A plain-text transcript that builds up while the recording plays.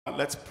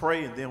Let's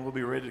pray and then we'll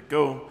be ready to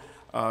go.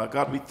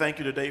 God, we thank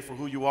you today for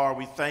who you are.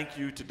 We thank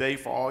you today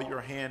for all your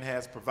hand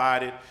has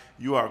provided.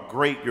 You are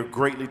great. You're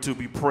greatly to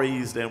be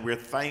praised, and we're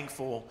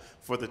thankful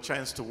for the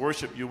chance to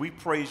worship you. We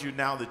praise you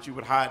now that you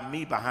would hide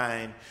me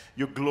behind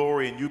your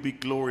glory and you be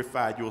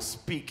glorified. You'll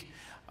speak.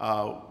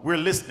 We're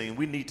listening.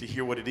 We need to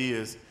hear what it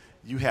is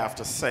you have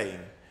to say.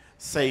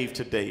 Save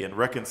today and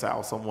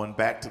reconcile someone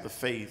back to the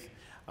faith.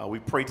 We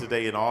pray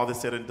today, and all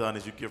that's said and done,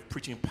 as you give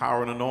preaching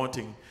power and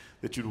anointing,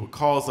 that you would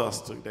cause us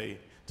today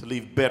to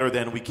leave better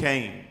than we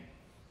came.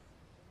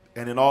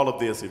 And in all of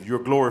this, if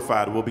you're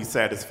glorified, we'll be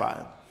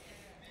satisfied.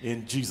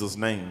 In Jesus'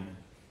 name,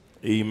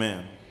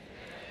 amen.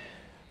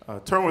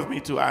 Turn with me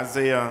to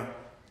Isaiah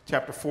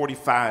chapter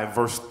 45,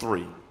 verse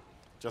 3.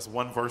 Just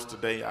one verse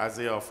today,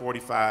 Isaiah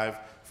 45,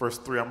 verse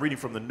 3. I'm reading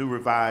from the New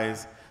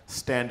Revised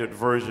Standard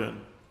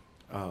Version.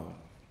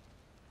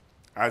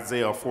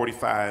 Isaiah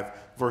 45,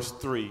 verse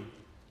 3.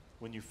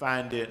 When you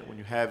find it, when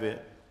you have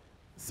it,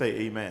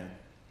 say amen.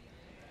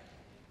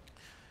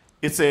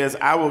 It says,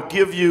 I will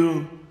give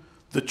you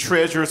the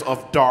treasures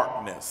of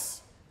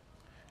darkness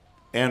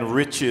and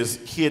riches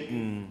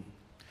hidden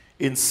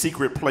in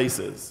secret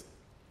places,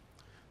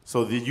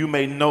 so that you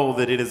may know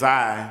that it is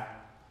I,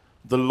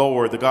 the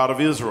Lord, the God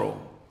of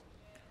Israel,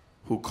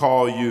 who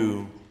call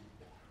you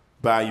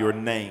by your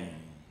name.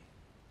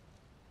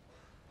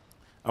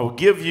 I will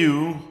give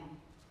you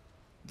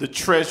the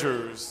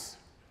treasures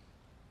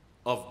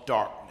of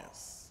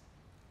darkness.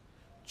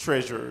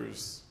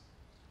 Treasures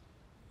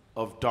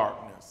of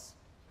darkness.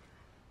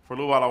 For a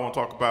little while, I want to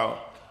talk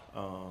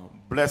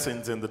about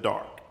blessings in the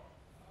dark.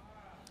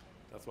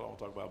 That's what I want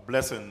to talk about.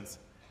 Blessings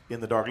in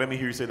the dark. Let me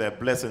hear you say that.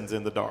 Blessings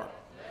in the dark.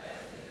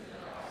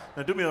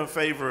 Now, do me a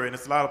favor, and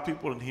it's a lot of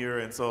people in here,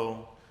 and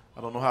so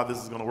I don't know how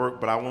this is going to work,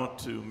 but I want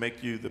to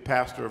make you the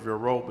pastor of your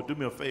row. But do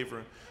me a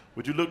favor.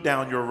 Would you look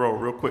down your row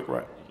real quick,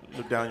 right?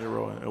 Look down your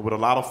row. And with a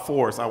lot of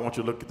force, I want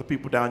you to look at the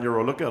people down your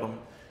row. Look at them.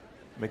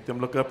 Make them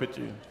look up at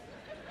you.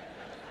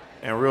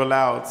 And real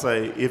loud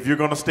say, if you're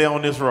going to stay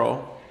on this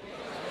row,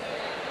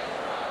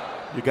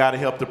 you got to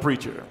help the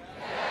preacher.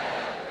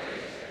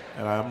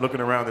 And I'm looking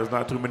around, there's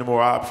not too many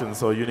more options,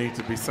 so you need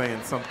to be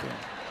saying something.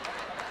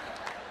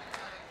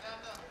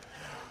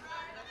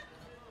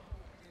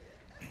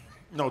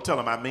 No, tell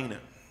them I mean it.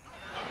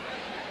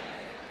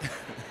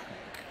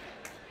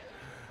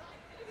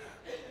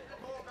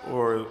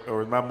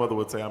 or as my mother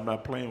would say, I'm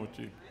not playing with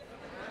you.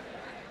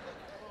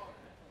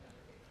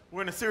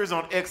 We're in a series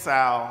on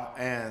exile,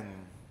 and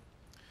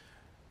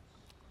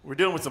we're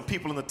dealing with some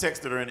people in the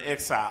text that are in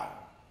exile.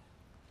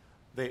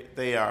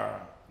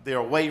 They're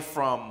away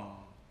from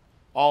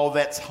all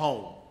that's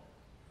home.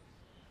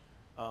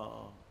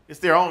 It's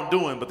their own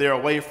doing, but they're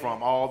away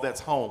from all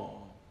that's home.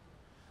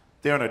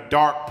 They're in a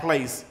dark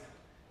place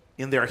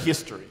in their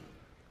history,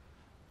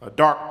 a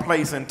dark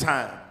place in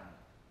time.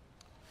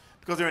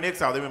 Because they're in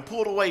exile, they've been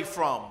pulled away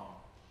from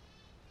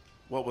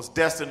what was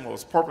destined, what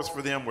was purpose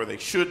for them, where they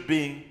should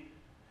be,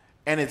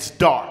 and it's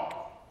dark.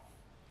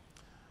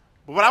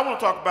 But what I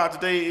want to talk about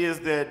today is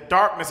that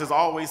darkness has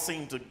always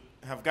seemed to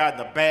have gotten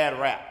a bad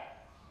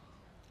rap.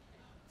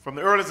 From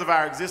the earliest of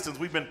our existence,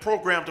 we've been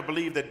programmed to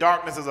believe that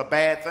darkness is a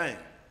bad thing.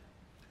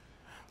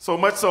 So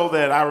much so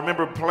that I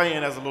remember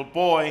playing as a little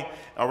boy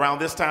around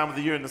this time of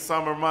the year in the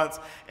summer months,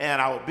 and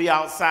I would be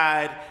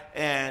outside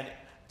and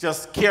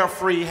just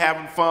carefree,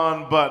 having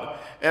fun.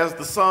 But as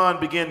the sun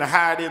began to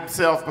hide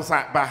himself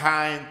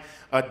behind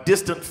a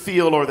distant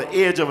field or the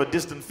edge of a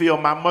distant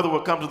field, my mother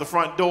would come to the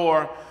front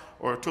door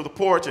or to the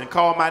porch and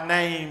call my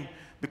name,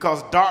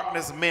 because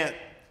darkness meant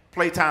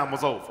playtime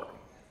was over.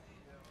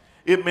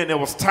 It meant it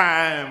was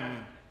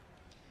time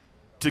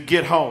to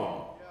get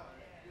home.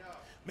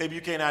 Maybe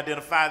you can't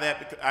identify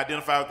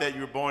with that.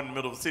 You were born in the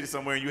middle of the city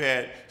somewhere and you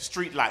had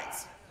street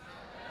lights.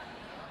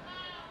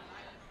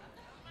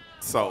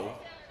 So,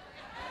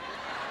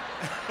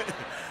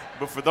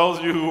 but for those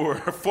of you who were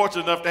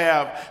fortunate enough to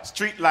have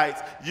street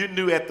lights, you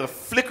knew at the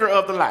flicker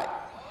of the light,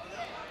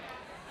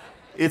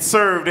 it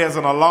served as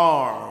an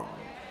alarm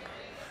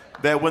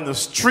that when the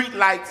street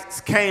lights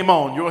came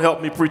on, you'll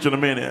help me preach in a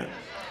minute,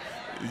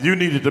 you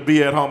needed to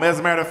be at home. As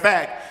a matter of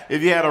fact,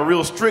 if you had a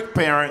real strict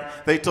parent,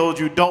 they told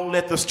you, don't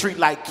let the street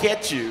light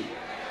catch you.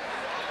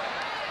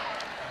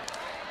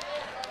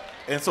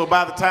 And so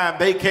by the time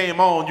they came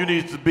on, you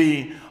needed to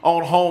be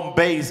on home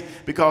base,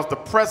 because the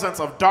presence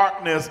of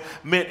darkness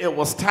meant it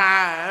was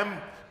time,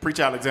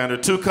 preach Alexander,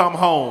 to come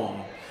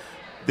home.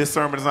 This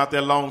sermon is not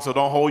that long, so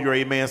don't hold your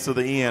amens to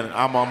the end.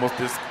 I'm almost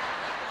this.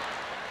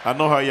 I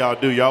know how y'all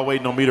do. Y'all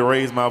waiting on me to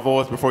raise my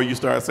voice before you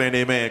start saying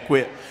amen.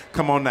 Quit.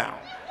 Come on now.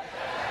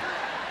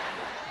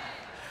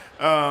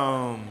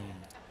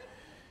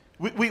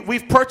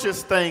 We've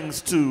purchased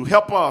things to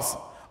help us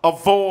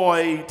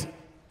avoid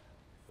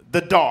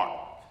the dark.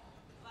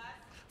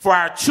 For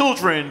our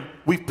children,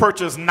 we've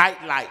purchased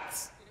night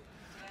lights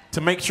to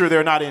make sure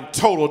they're not in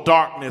total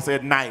darkness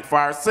at night. For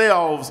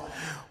ourselves,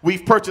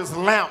 we've purchased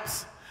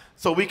lamps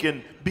so we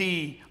can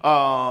be,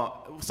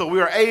 so we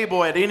are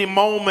able at any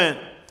moment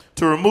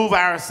to remove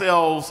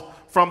ourselves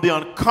from the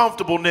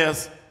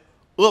uncomfortableness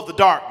of the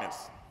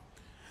darkness.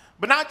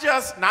 But not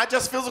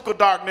just physical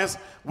darkness.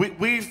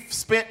 We've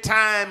spent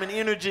time and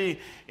energy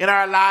in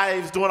our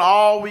lives doing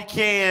all we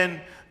can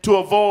to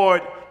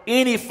avoid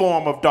any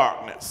form of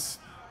darkness.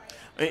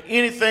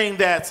 Anything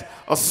that's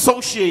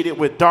associated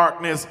with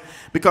darkness,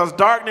 because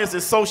darkness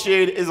is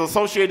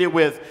associated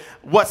with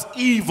what's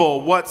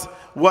evil,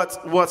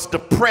 what's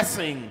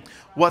depressing,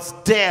 what's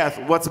death,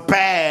 what's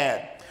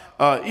bad.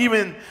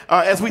 Even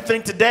as we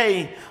think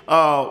today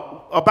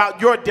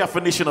about your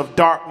definition of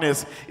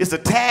darkness, it's a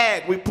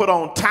tag we put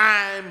on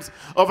times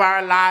of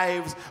our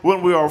lives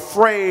when we're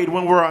afraid,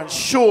 when we're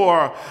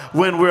unsure,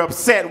 when we're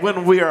upset,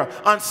 when we're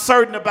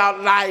uncertain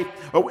about life,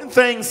 or when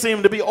things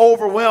seem to be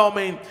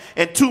overwhelming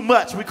and too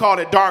much. We call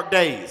it dark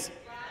days.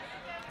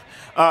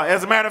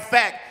 As a matter of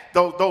fact,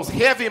 those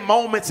heavy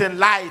moments in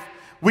life,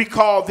 we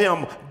call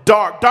them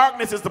dark.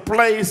 Darkness is the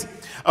place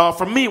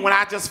for me when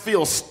I just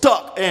feel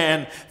stuck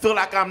and feel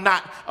like I'm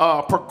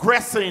not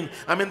progressing.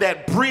 I'm in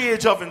that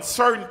bridge of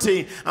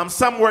uncertainty. I'm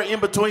somewhere in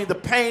between the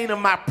pain of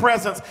my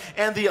presence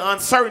and the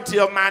uncertainty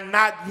of my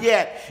not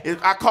yet.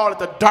 I call it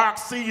the dark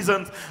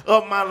seasons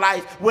of my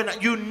life, when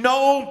you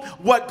know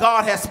what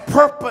God has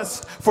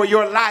purposed for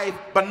your life,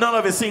 but none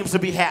of it seems to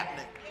be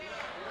happening.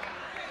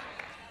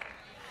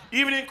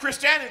 Even in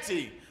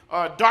Christianity,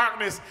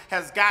 darkness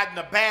has gotten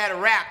a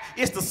bad rap.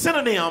 It's the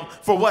synonym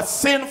for what's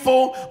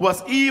sinful,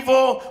 what's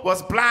evil,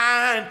 what's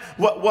blind,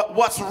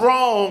 what's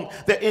wrong.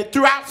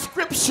 Throughout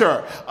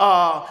Scripture,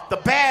 the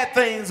bad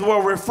things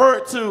were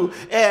referred to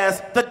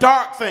as the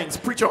dark things.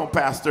 Preach on,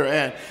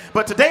 Pastor.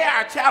 But today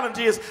our challenge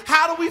is,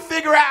 how do we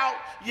figure out,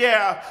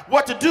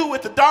 what to do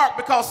with the dark?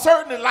 Because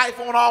certainly life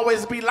won't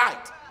always be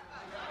light.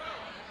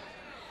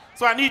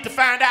 So I need to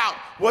find out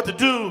what to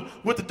do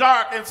with the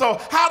dark. And so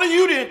how do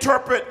you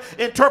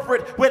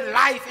interpret when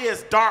life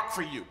is dark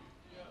for you?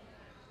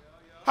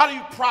 How do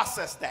you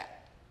process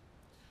that?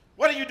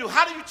 What do you do?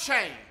 How do you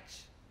change?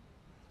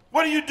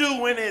 What do you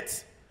do when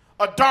it's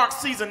a dark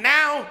season?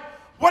 Now,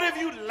 what have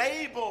you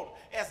labeled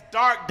as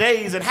dark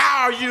days, and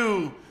how are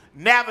you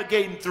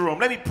navigating through them?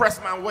 Let me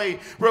press my way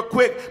real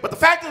quick. But the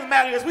fact of the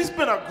matter is, we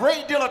spend a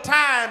great deal of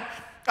time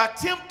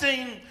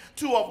attempting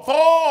to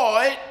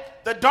avoid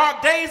the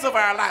dark days of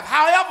our life.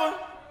 However,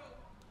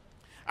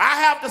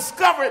 I have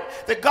discovered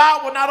that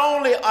God will not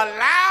only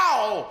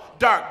allow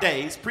dark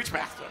days, preach,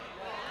 Pastor,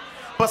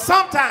 but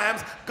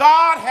sometimes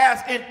God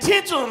has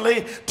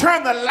intentionally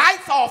turned the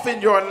lights off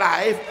in your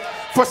life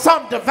for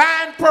some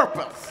divine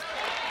purpose.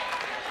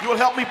 You will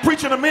help me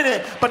preach in a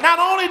minute. But not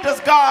only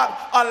does God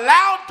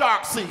allow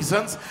dark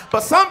seasons,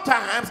 but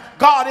sometimes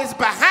God is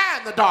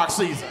behind the dark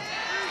season.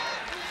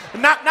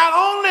 Not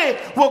only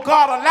will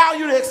God allow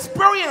you to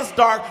experience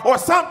dark, or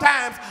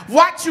sometimes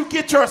watch you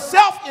get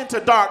yourself into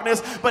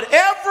darkness, but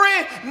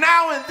every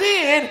now and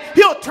then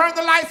he'll turn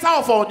the lights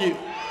off on you.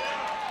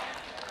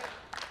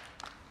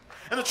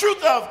 And the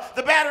truth of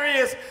the matter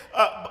is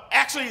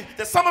actually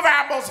that some of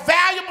our most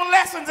valuable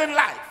lessons in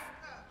life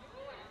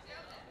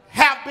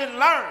have been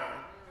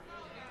learned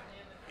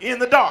in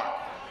the dark.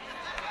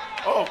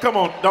 Oh, come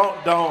on,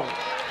 don't.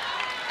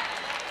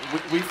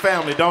 We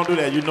family, don't do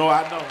that. You know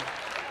I know.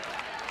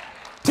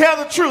 Tell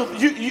the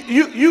truth.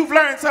 You've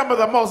learned some of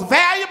the most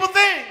valuable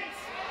things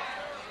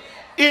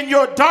in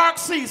your dark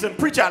season.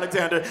 Preach,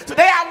 Alexander.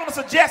 Today I want to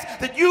suggest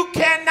that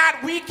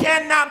we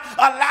cannot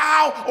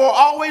allow or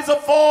always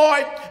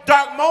avoid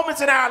dark moments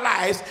in our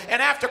lives.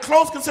 And after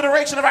close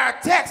consideration of our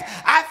text,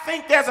 I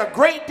think there's a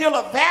great deal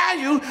of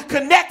value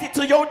connected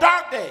to your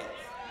dark days.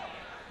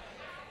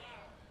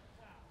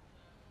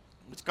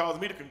 Which caused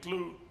me to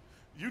conclude,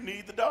 you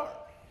need the dark.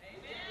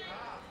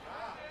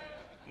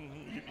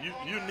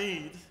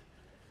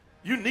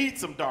 You need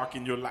some dark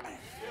in your life.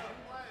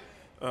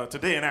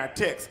 Today in our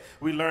text,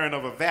 we learn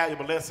of a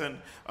valuable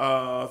lesson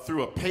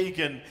through a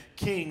pagan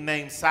king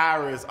named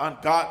Cyrus,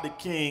 ungodly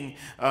king.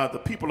 The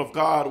people of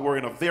God were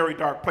in a very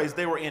dark place.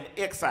 They were in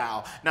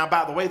exile. Now,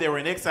 by the way, they were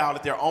in exile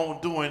at their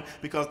own doing,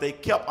 because they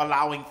kept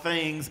allowing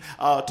things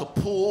to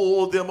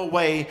pull them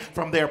away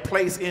from their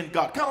place in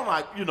God. Kind of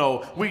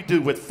like, we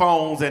do with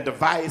phones and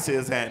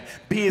devices and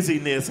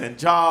busyness and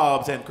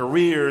jobs and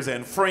careers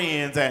and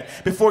friends. And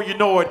before you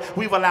know it,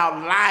 we've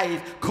allowed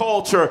life,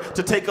 culture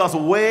to take us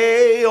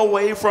way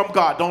away from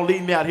God. Don't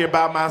leave me out here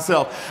by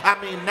myself.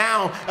 I mean,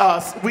 now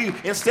we,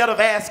 instead of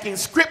asking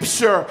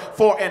Scripture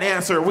for an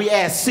answer, we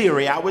ask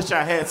Siri. I wish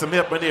I had some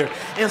help in here.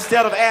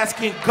 Instead of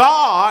asking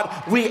God,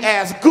 we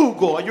ask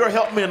Google. You'll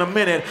help me in a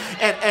minute.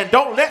 And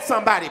don't let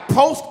somebody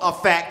post a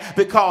fact,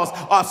 because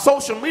a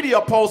social media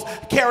post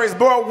carries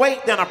more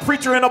weight than a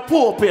preacher in a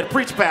pulpit.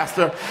 Preach,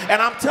 Pastor.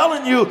 And I'm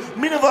telling you,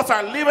 many of us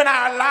are living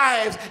our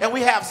lives and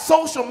we have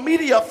social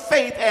media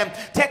faith, and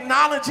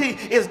technology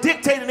is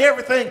dictating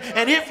everything.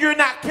 And if you're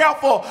not careful,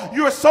 careful.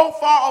 You're so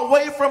far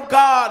away from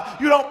God.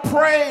 You don't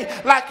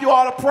pray like you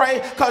ought to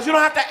pray because you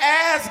don't have to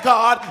ask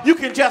God. You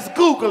can just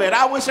Google it.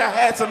 I wish I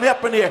had some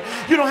help in here.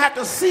 You don't have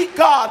to seek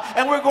God.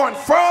 And we're going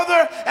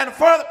further and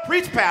further,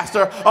 preach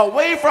pastor,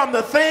 away from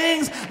the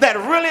things that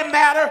really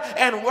matter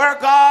and where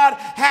God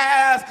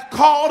has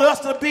called us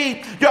to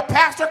be. Your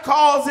pastor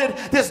calls it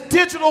this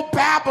digital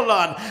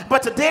Babylon.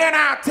 But today in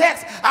our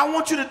text, I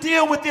want you to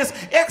deal with this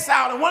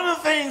exile. And one of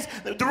the things,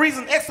 the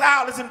reason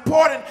exile is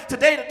important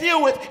today to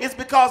deal with is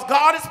because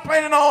God is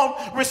planning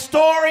on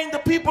restoring the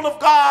people of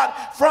God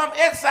from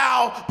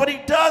exile, but he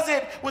does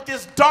it with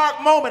this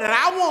dark moment. And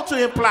I want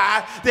to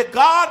imply that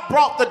God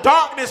brought the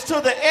darkness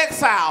to the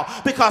exile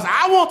because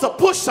I want to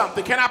push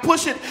something. Can I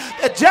push it?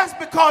 Just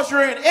because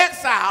you're in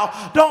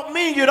exile don't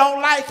mean you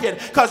don't like it,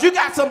 because you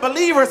got some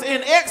believers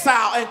in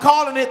exile and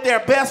calling it their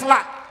best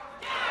life.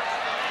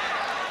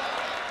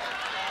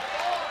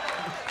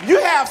 You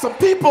have some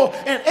people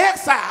in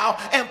exile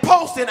and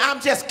posting,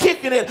 I'm just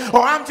kicking it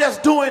or I'm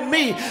just doing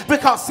me,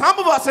 because some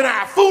of us in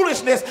our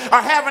foolishness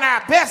are having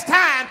our best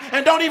time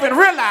and don't even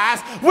realize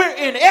we're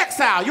in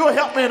exile. You'll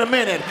help me in a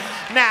minute.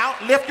 Now,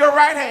 lift your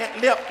right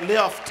hand.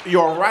 Lift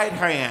your right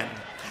hand.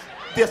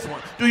 This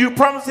one. Do you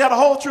promise to tell the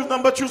whole truth,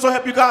 nothing but truth, so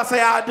help you God? Say,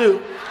 I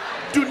do.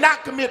 Do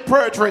not commit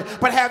perjury.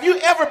 But have you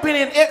ever been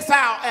in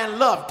exile and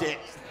loved it?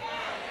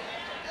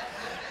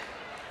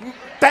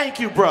 Thank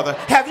you, brother.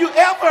 Have you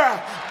ever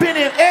been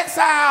in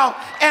exile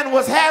and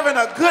was having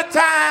a good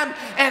time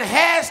and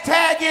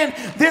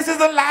hashtagging, this is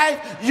the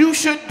life, you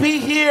should be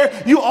here,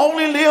 you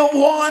only live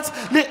once?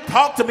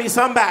 Talk to me,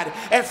 somebody.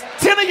 And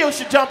 10 of you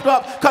should jump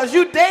up because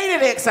you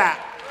dated exile.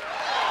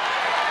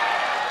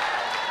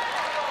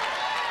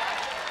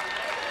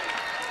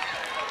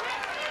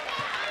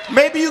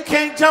 Maybe you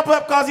can't jump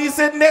up because he's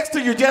sitting next to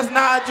you. Just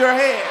nod your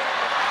head.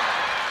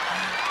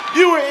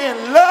 You were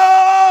in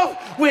love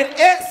with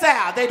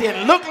exile. They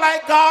didn't look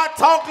like God,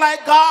 talk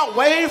like God,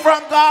 way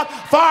from God,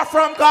 far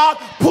from God,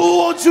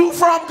 pulled you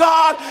from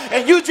God,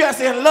 and you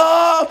just in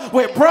love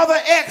with brother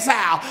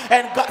exile.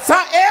 And God, so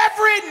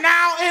every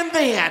now and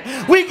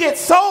then we get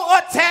so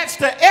attached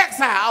to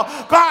exile,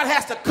 God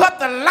has to cut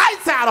the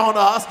lights out on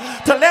us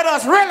to let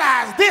us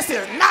realize this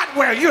is not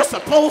where you're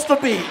supposed to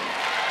be.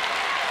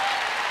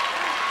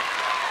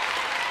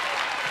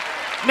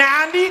 Now,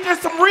 I need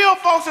just some real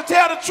folks to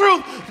tell the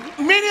truth.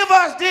 Many of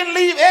us didn't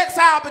leave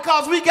exile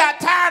because we got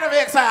tired of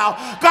exile.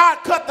 God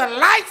cut the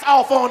lights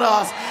off on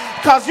us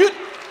because you...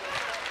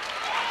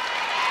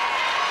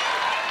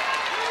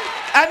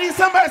 I need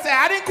somebody to say,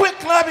 I didn't quit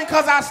clubbing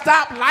because I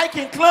stopped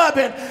liking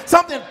clubbing.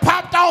 Something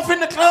popped off in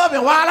the club,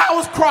 and while I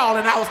was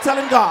crawling, I was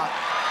telling God,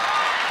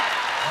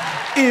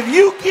 if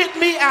you get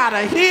me out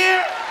of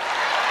here,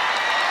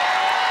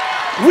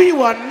 we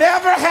will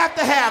never have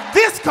to have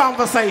this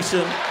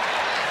conversation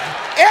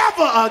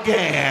ever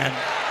again.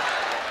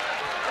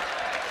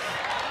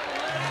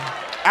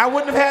 I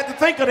wouldn't have had to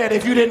think of that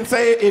if you hadn't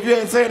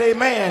said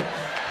amen.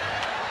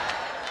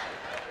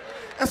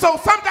 And so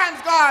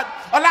sometimes God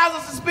allows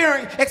us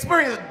to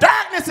experience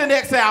darkness in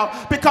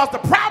exile because the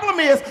problem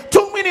is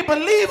too many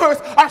believers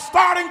are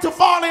starting to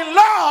fall in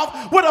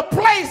love with a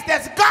place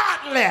that's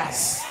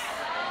godless.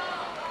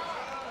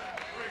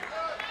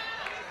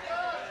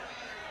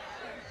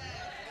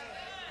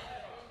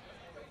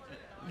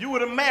 You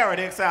would have married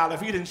exile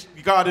if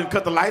God didn't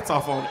cut the lights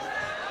off on it.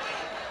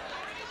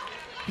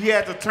 He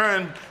had to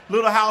turn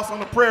Little House on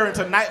the Prairie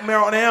into Nightmare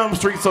on Elm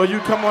Street so you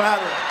come on out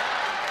of it.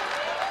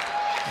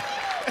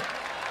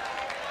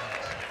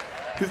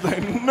 He's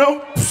like,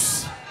 nope.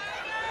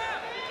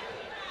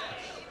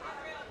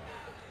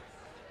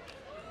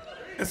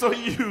 And so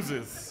he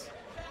uses.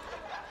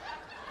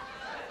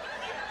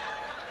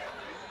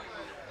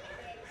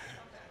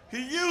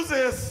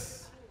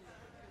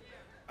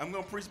 I'm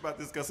going to preach about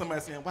this because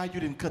somebody's saying, why you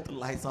didn't cut the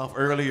lights off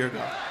earlier,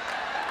 God?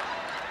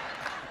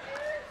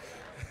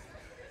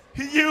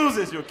 He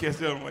uses, you'll catch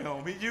that on the way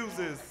home. He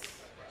uses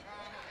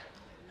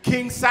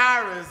King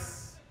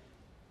Cyrus,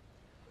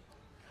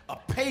 a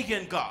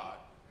pagan god,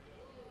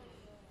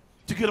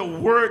 to get a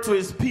word to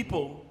his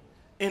people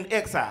in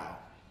exile.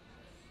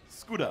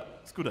 Scoot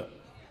up.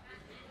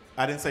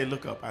 I didn't say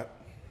look up.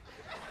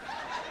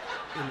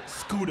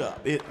 Scoot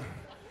up.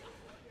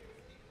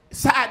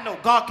 Side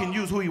note, God can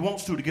use who he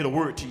wants to get a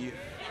word to you.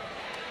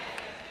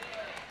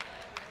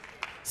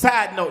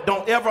 Side note,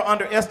 don't ever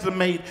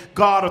underestimate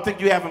God or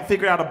think you haven't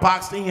figured out a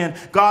box in.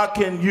 God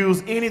can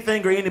use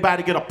anything or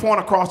anybody to get a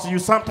point across to you.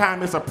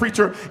 Sometimes it's a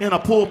preacher in a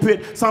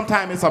pulpit.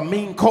 Sometimes it's a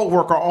mean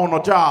coworker on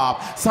a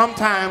job.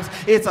 Sometimes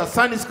it's a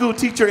Sunday school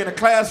teacher in a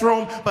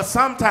classroom. But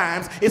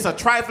sometimes it's a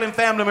trifling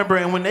family member.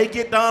 And when they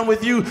get done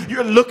with you,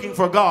 you're looking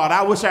for God.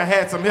 I wish I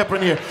had some help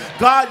in here.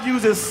 God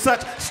uses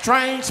such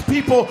strange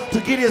people to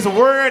get his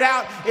word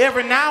out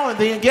every now and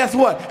then. Guess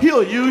what?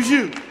 He'll use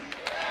you.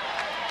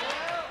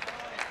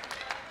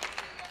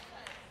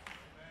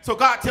 So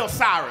God tells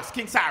Cyrus,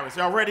 King Cyrus,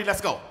 y'all ready?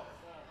 Let's go.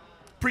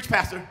 Preach,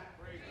 pastor.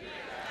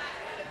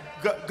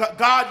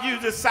 God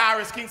uses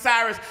Cyrus, King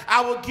Cyrus.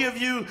 I will give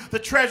you the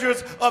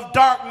treasures of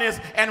darkness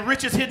and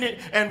riches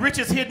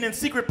hidden in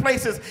secret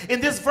places.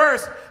 In this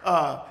verse,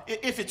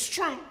 if it's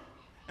true,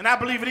 and I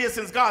believe it is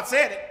since God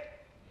said it,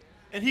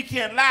 and he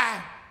can't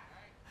lie,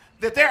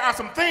 that there are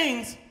some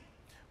things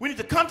we need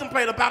to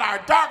contemplate about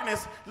our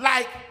darkness,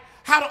 like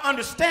how to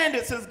understand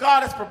it, since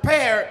God has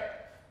prepared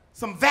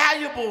some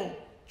valuable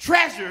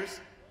treasures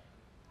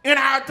in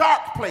our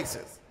dark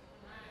places.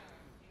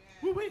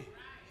 Woo-wee.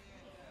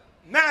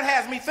 Now it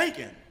has me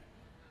thinking,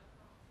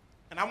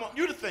 and I want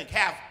you to think,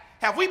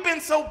 have we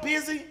been so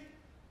busy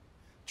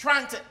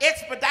trying to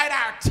expedite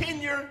our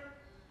tenure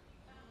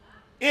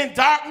in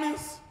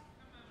darkness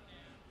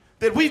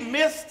that we've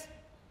missed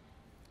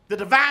the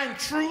divine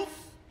truth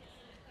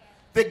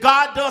that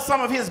God does some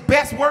of his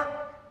best work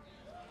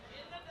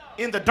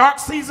in the dark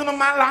season of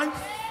my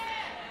life?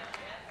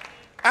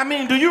 I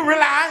mean, do you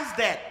realize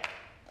that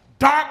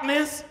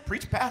darkness,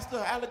 preach Pastor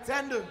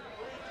Alexander,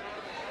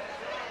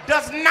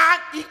 does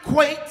not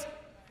equate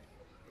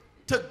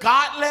to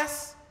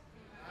godless?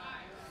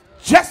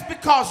 Just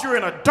because you're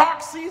in a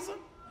dark season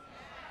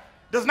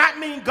does not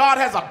mean God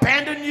has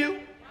abandoned you.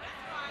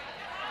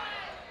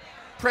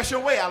 Press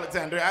your way,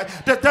 Alexander.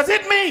 Does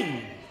it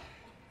mean,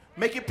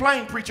 make it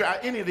plain, preacher,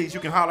 any of these you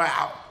can holler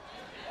out,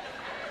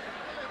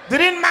 that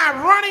in my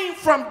running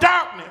from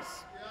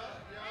darkness,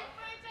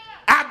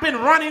 I've been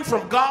running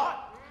from God?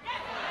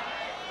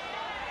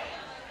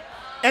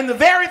 And the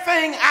very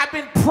thing I've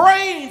been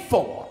praying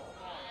for,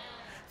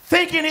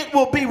 thinking it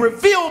will be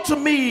revealed to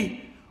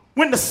me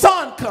when the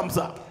sun comes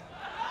up,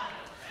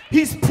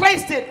 he's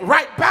placed it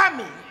right by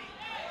me,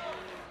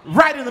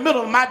 right in the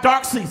middle of my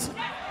dark season.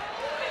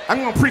 I'm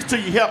going to preach till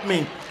you help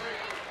me.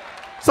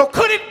 So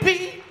could it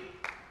be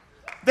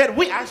that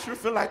I sure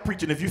feel like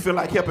preaching if you feel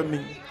like helping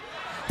me,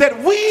 that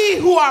we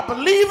who are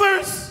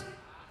believers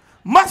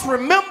must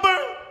remember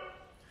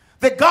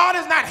that God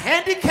is not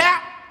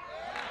handicapped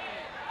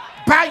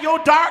by your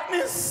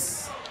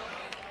darkness?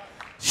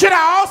 Should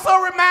I also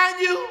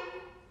remind you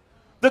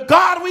the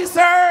God we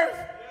serve,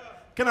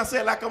 can I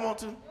say it like I want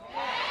to,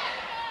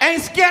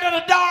 ain't scared of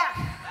the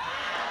dark?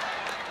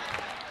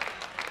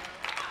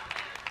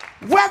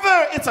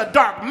 Whether it's a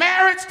dark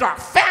marriage, dark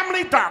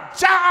family, dark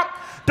job,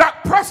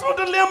 dark personal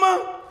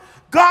dilemma,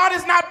 God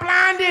is not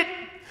blinded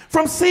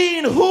from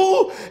seeing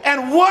who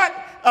and what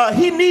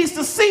he needs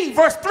to see.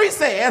 Verse 3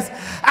 says,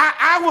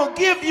 I will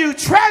give you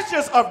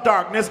treasures of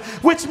darkness,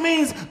 which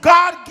means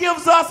God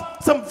gives us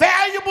some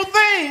valuable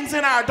things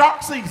in our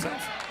dark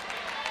seasons.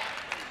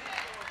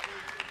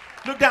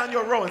 Look down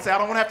your row and say, I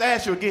don't want to have to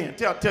ask you again.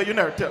 Tell your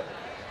neighbor. Tell.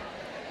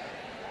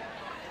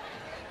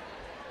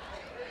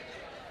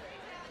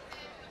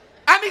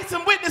 I need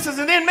some witnesses,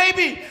 and then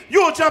maybe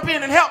you'll jump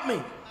in and help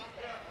me.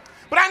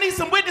 But I need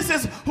some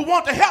witnesses who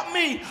want to help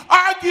me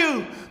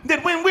argue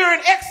that when we're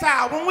in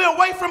exile, when we're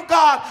away from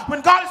God,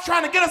 when God is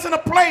trying to get us in a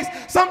place,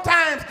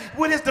 sometimes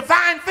with his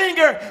divine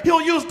finger,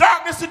 he'll use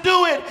darkness to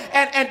do it.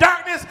 And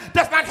darkness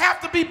does not have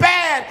to be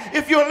bad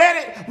if you'll let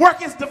it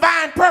work its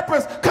divine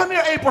purpose. Come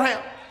here,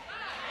 Abraham.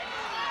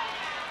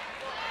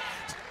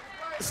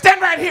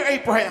 Stand right here,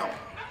 Abraham,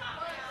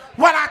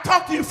 while I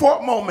talk to you for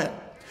a moment.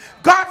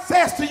 God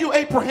says to you,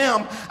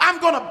 Abraham,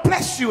 I'm going to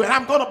bless you, and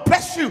I'm going to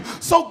bless you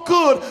so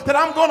good that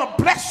I'm going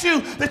to bless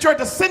you that your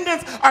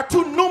descendants are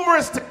too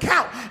numerous to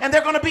count, and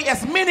they're going to be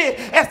as many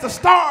as the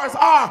stars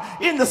are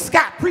in the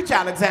sky. Preach,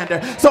 Alexander.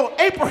 So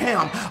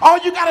Abraham, all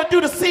you got to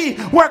do to see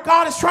where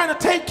God is trying to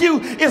take you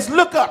is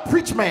look up,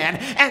 preach man,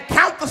 and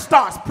count the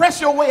stars.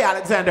 Press your way,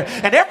 Alexander.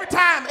 And every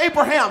time,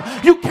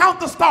 Abraham, you count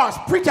the stars,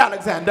 preach,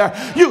 Alexander,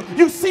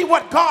 you see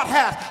what God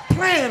has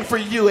planned for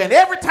you. And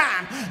every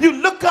time you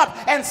look up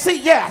and see,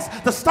 yes,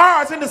 the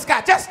stars in the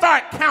sky, just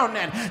start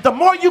counting. The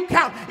more you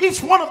count,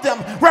 each one of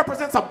them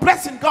represents a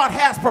blessing God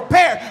has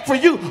prepared for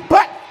you.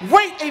 But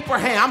wait,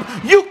 Abraham,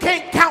 you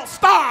can't count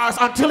stars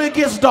until it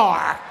gets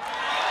dark.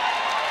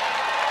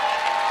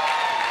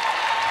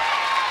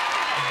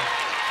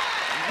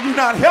 You're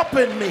not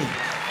helping me.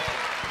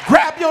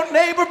 Grab your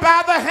neighbor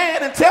by the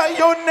hand and tell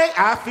your neighbor,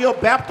 I feel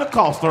Baptist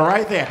Coastal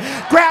right there.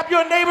 Grab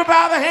your neighbor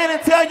by the hand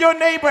and tell your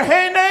neighbor,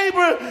 hey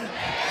neighbor,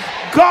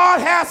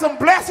 God has some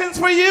blessings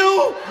for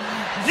you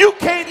you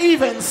can't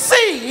even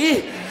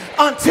see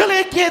until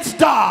it gets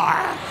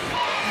dark.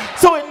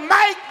 So it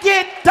might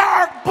get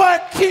dark,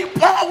 but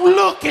keep on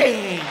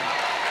looking.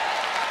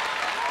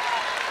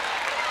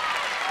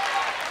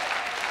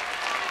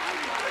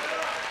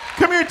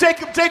 Come here,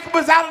 Jacob. Jacob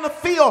was out in the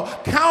field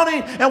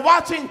counting and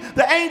watching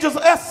the angels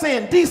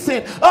ascend,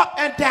 descend, up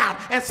and down.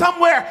 And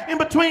somewhere in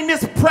between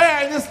this prayer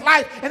and this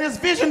life and this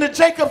vision that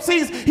Jacob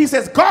sees, he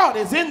says, God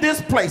is in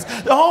this place.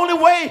 The only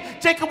way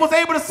Jacob was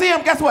able to see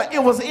him, guess what?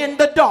 It was in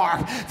the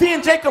dark.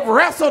 Then Jacob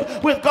wrestled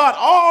with God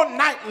all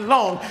night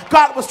long.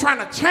 God was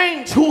trying to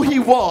change who he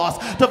was,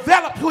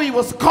 develop who he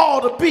was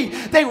called to be.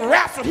 They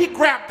wrestled. He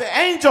grabbed the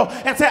angel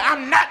and said,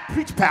 I'm not,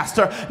 preach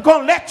pastor,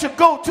 going to let you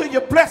go till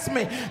you bless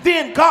me.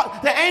 Then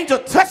God, the angel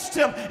touched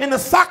him in the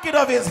socket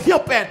of his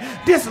hip and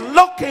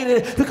dislocated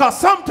it, because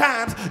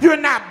sometimes you're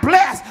not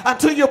blessed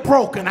until you're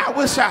broken. I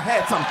wish I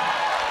had some.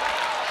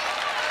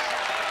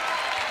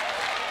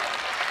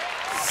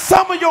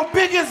 Some of your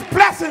biggest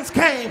blessings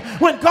came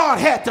when God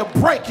had to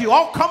break you.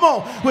 Oh, come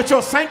on, with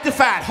your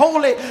sanctified,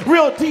 holy,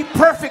 real deep,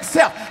 perfect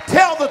self.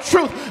 Tell the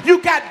truth.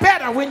 You got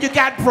better when you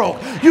got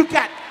broke.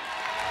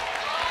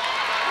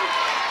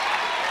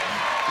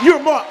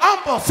 You're more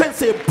humble since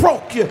he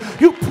broke you.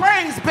 You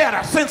praise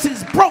better since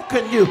he's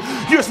broken you.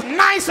 You're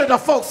nicer to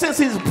folks since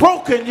he's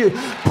broken you.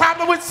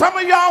 Problem with some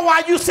of y'all,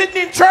 while you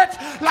sitting in church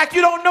like you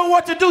don't know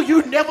what to do,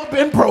 you've never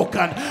been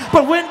broken.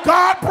 But when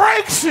God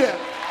breaks you,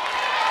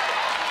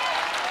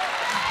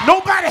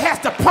 nobody has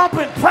to pump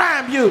and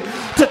prime you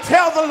to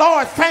tell the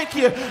Lord thank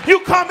you.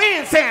 You come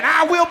in saying,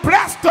 I will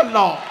bless the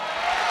Lord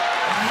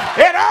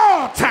at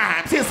all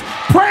times. His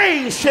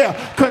praise shall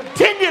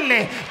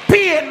continually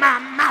be in my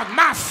mouth.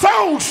 My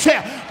soul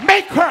shall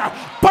make her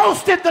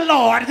boast in the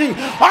Lord. The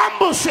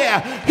humble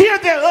shall hear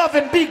thereof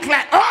and be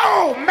glad.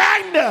 Oh,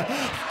 Magna.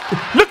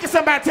 Look at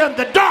somebody, tell them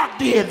the dark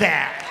did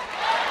that.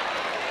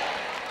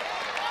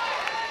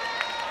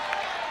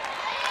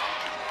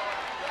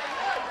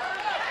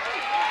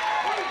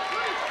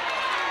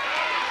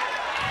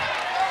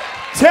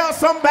 Tell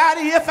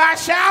somebody, if I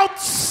shout,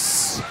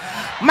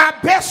 my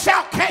best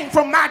shout came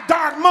from my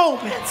dark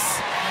moments.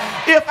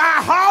 If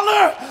I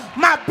holler,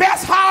 my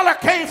best holler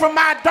came from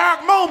my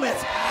dark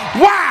moments.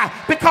 Why?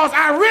 Because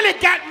I really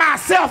got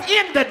myself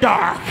in the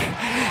dark.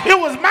 It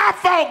was my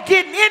fault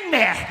getting in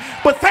there.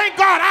 But thank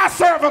God I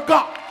serve a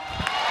God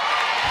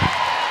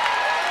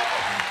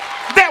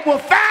that will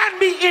find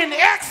me in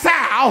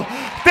exile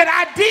that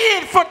I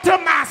did to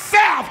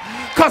myself.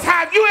 Because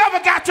have you ever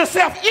got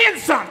yourself in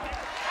something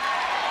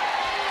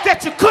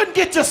that you couldn't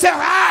get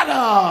yourself out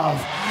of?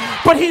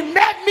 But he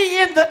met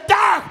me in the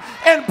dark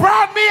and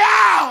brought me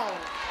out.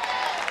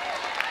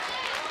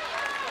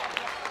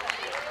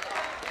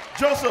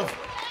 Joseph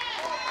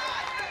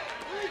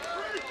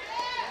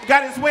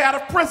got his way out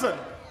of prison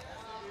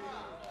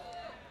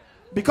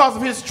because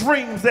of his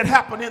dreams that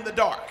happened in the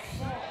dark.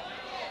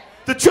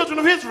 The children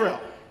of Israel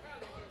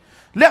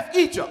left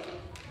Egypt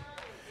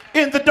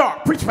in the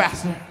dark. Preach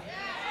faster.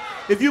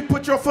 If you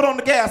put your foot on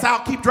the gas,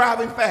 I'll keep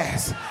driving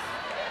fast.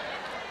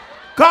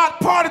 God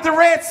parted the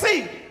Red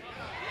Sea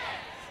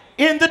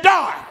in the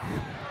dark.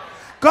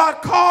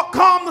 God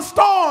calmed the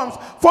storms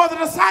for the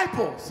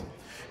disciples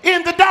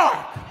in the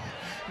dark.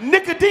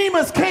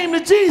 Nicodemus came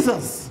to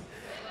Jesus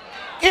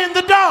in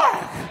the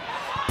dark.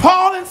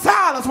 Paul and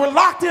Silas were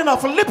locked in a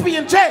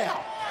Philippian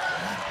jail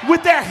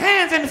with their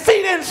hands and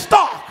feet in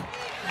stock.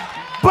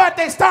 But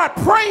they start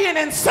praying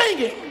and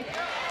singing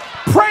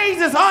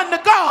praises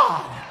unto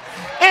God.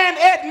 And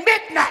at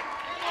midnight,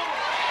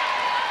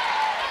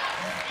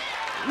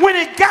 when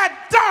it got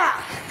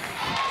dark,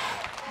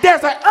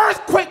 there's an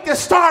earthquake that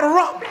started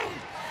rumbling.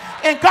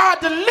 And God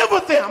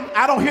delivered them,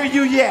 I don't hear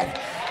you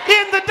yet,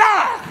 in the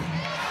dark.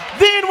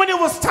 Then when it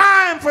was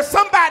time for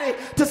somebody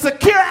to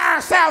secure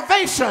our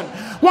salvation,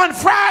 one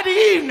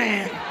Friday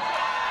evening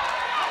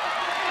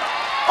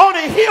on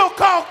a hill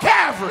called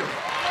Calvary,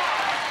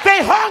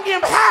 they hung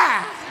him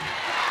high.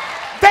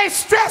 They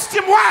stretched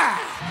him wide.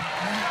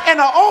 And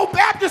an old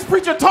Baptist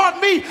preacher taught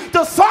me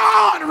the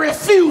sun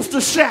refused to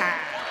shine.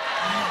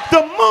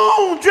 The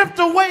moon dripped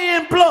away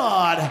in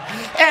blood,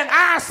 and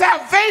our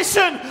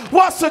salvation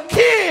was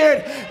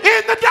secured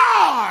in the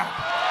dark.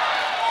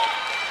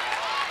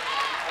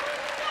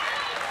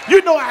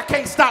 You know I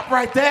can't stop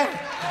right there.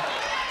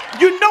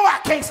 You know I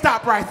can't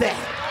stop right there.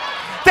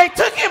 They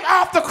took him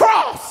off the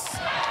cross,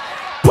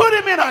 put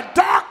him in a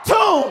dark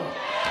tomb.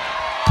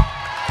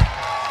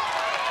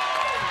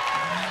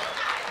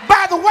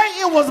 By the way,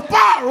 it was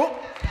borrowed,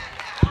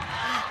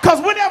 because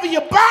whenever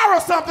you borrow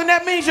something,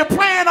 that means you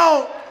plan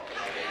on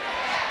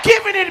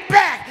giving it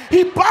back.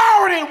 He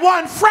borrowed it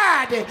one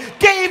Friday,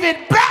 gave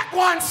it back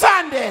one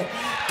Sunday,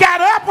 got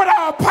up with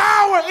all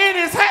power in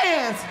his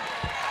hands.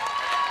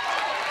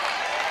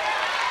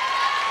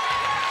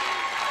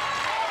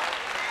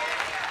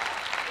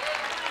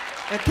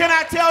 And can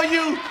I tell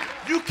you,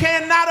 you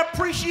cannot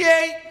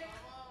appreciate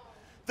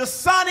the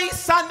sunny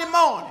Sunday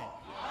morning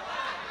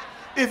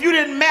if you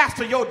didn't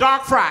master your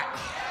dark Friday.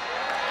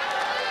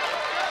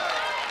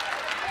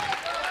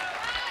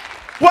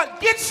 What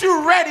gets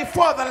you ready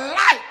for the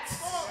light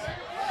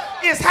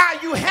is how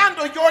you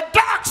handle your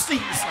dark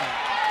season.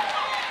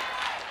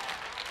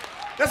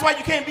 That's why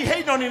you can't be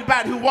hating on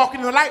anybody who's walking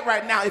in the light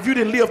right now if you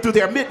didn't live through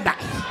their midnight.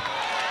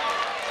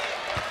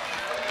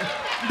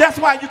 That's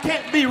why you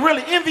can't be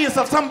really envious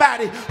of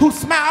somebody who's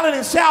smiling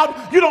and shouting.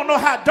 You don't know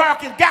how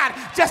dark it got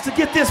just to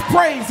get this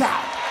praise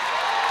out.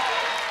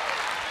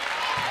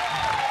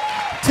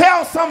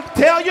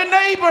 Tell your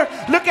neighbor,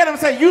 look at him and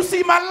say, you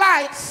see my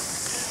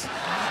lights,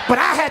 but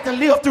I had to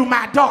live through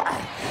my dark.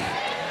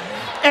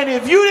 And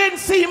if you didn't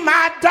see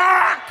my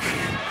dark,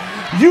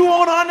 you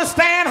won't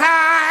understand how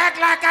I act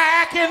like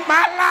I act in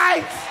my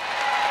life.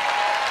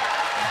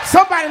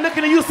 Somebody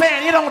looking at you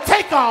saying, it don't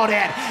take all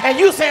that. And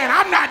you saying,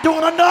 I'm not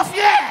doing enough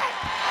yet.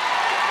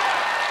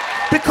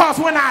 Because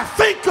when I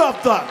think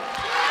of the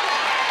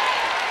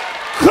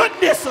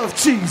goodness of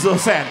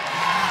Jesus and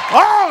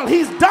All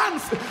he's done.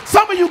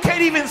 Some of you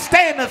can't even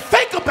stand to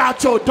think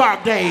about your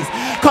dark days,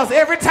 because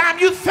every time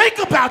you think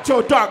about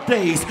your dark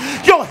days,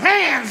 your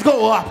hands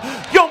go up,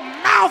 your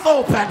mouth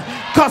open,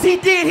 because he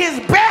did his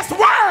best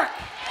work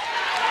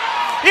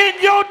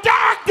in your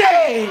dark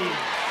days.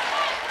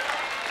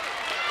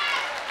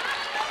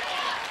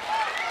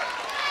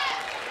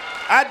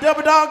 I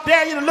double dog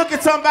dare you to look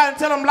at somebody and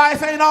tell them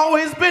life ain't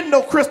always been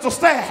no crystal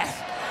stairs.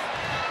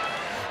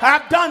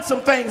 I've done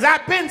some things.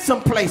 I've been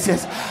some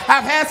places.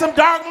 I've had some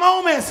dark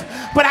moments,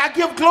 but I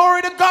give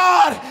glory to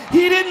God.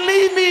 He didn't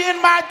leave me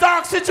in my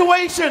dark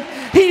situation.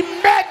 He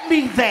met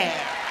me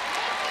there.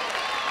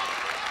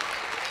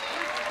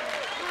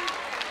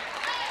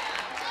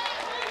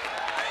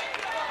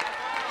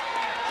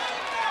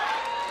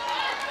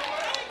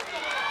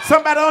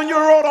 Somebody on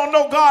your road don't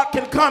know God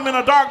can come in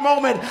a dark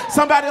moment.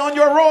 Somebody on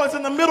your road is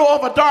in the middle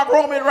of a dark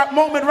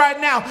moment right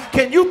now.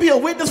 Can you be a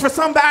witness for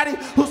somebody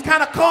who's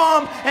kind of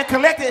calm and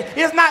collected?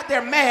 It's not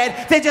they're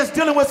mad. They're just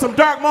dealing with some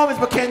dark moments.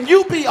 But can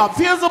you be a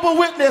visible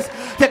witness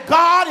that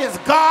God is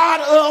God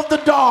of the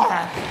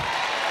dark?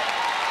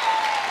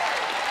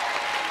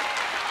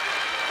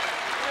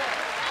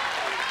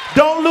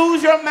 Don't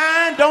lose your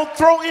mind. Don't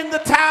throw in the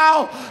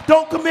towel.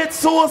 Don't commit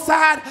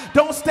suicide.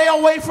 Don't stay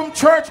away from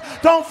church.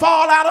 Don't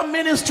fall out of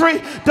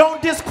ministry.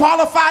 Don't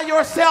disqualify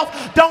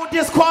yourself. Don't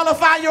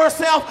disqualify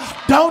yourself.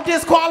 Don't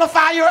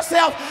disqualify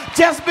yourself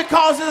just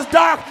because it's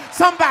dark.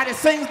 Somebody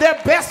sings their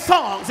best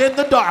songs in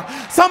the dark.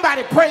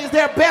 Somebody prays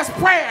their best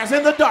prayers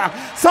in the dark.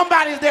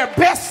 Somebody's their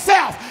best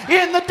self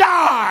in the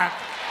dark.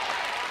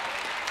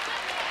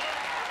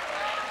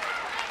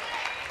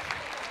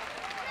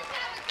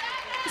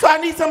 So I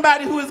need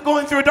somebody who is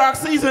going through a dark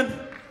season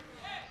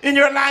in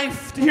your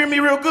life to hear me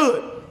real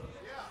good.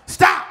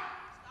 Stop.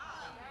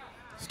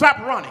 Stop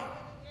running.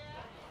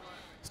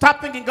 Stop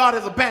thinking God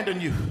has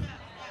abandoned you.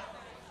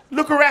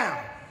 Look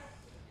around.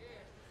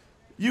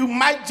 You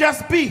might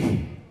just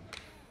be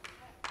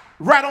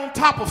right on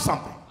top of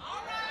something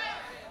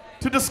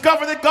to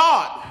discover that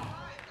God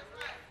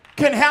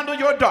can handle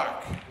your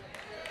dark.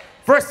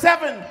 Verse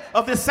 7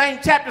 of this same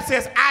chapter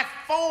says, I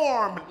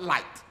form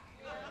light.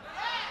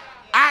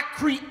 I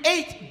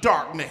create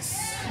darkness.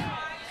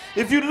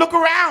 If you look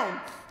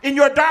around in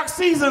your dark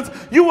seasons,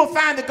 you will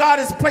find that God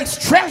has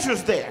placed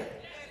treasures there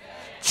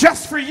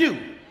just for you.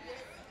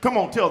 Come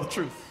on, tell the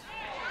truth.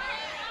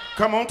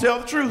 Come on, tell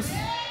the truth.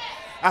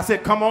 I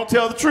said, come on,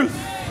 tell the truth.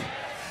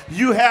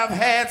 You have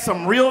had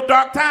some real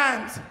dark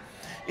times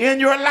in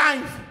your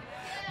life,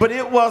 but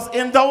it was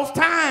in those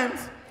times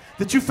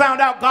that you found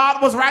out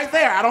God was right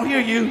there. I don't hear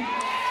you.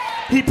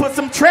 He put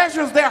some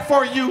treasures there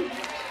for you.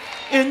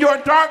 In your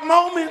dark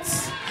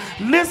moments,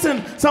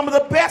 listen, some of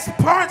the best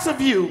parts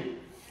of you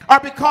are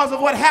because of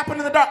what happened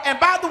in the dark. And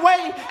by the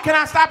way, can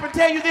I stop and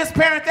tell you this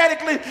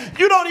parenthetically?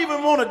 You don't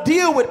even want to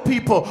deal with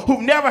people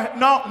who've never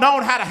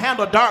known how to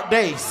handle dark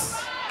days.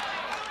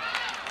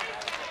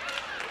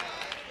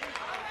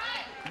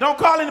 Don't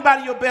call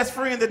anybody your best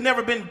friend that's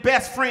never been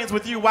best friends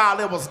with you while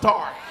it was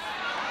dark.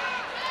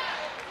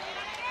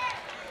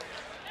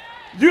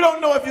 You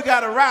don't know if you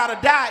got to ride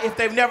or die if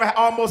they've never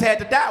almost had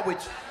to die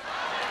with you.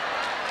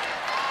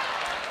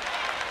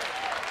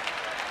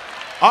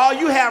 All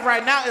you have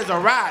right now is a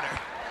rider.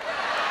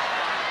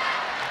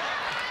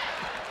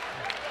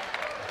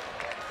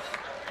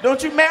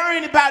 Don't you marry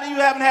anybody you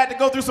haven't had to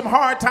go through some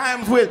hard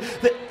times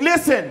with.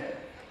 Listen,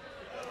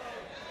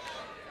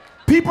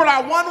 people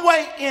are one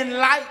way in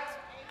light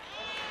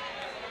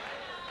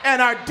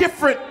and are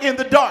different in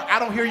the dark. I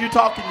don't hear you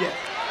talking yet.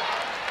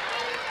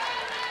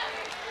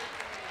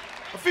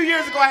 A few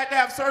years ago, I had to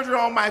have surgery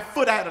on my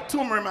foot. I had a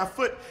tumor in my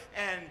foot,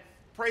 and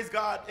praise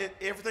God,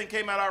 everything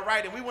came out all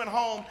right. And we went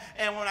home,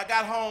 and when I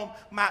got home,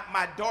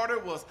 my daughter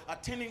was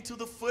attending to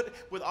the foot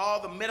with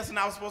all the medicine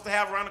I was supposed to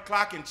have around the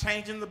clock and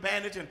changing the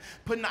bandage and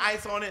putting the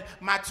ice on it.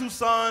 My two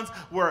sons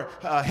were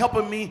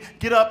helping me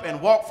get up and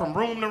walk from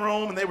room to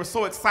room, and they were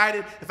so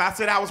excited. If I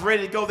said I was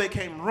ready to go, they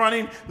came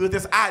running with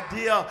this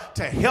idea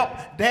to help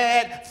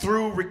Dad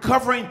through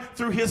recovering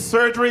through his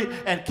surgery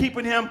and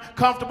keeping him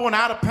comfortable and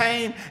out of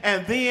pain.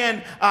 And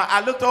then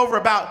I looked over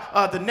about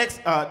by the end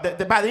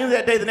of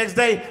that day, the next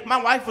day,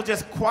 my wife was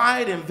just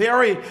quiet and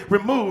very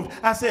removed.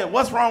 I said,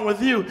 what's wrong with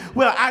you?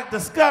 Well, I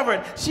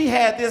discovered she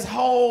had this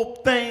whole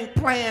thing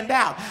planned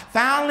out.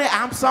 Finally,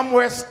 I'm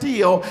somewhere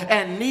still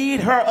and need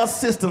her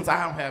assistance.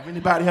 I don't have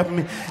anybody helping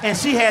me. And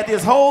she had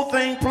this whole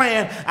thing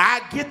planned.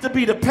 I get to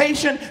be the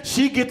patient.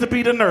 She get to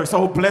be the nurse.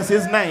 Oh, bless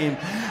his name.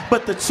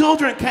 But the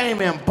children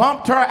came and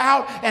bumped her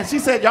out, and she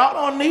said, y'all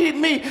don't need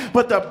me.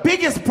 But the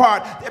biggest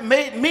part that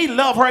made me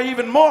love her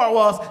even more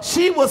was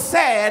she was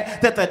sad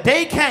that the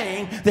day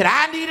came that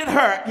I needed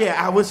her. Yeah,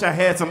 I wish I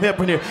had some help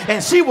in here.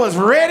 And she was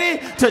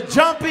ready to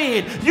jump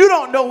in. You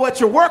don't know what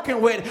you're working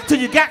with till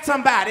you got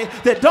somebody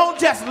that don't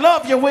just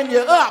love you when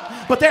you're up,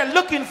 but they're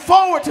looking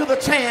forward to the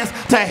chance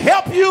to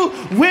help you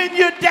when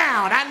you're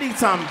down. I need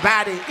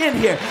somebody in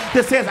here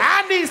that says,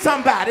 I need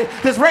somebody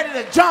that's ready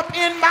to jump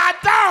in my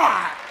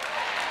dark.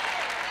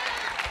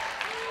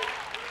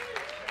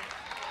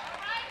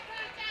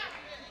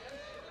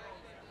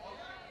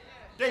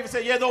 David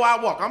said, yeah, though I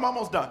walk, I'm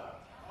almost done.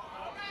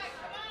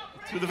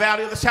 Through the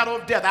valley of the shadow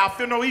of death, I'll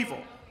fear no evil.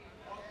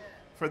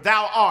 For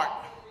thou art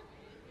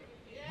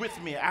with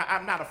me.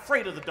 I'm not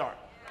afraid of the dark.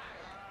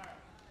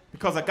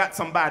 Because I got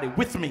somebody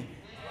with me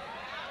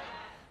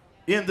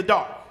in the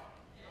dark.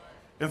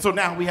 And so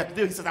now we have to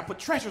do, he says, I put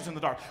treasures in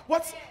the dark.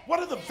 What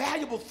are the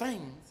valuable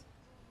things?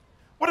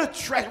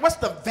 What's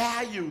the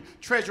value,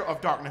 treasure of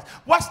darkness?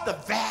 What's the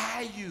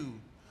value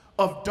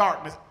of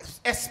darkness?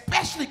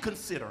 Especially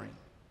considering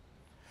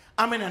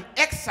I'm in an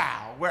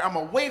exile where I'm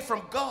away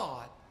from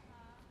God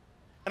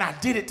and I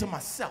did it to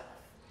myself.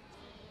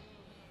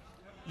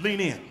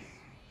 Lean in.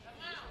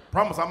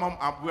 Promise,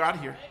 we're out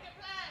of here.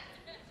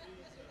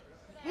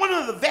 One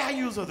of the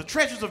values of the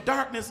treasures of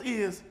darkness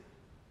is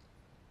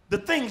the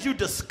things you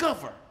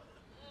discover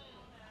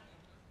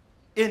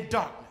in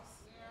darkness.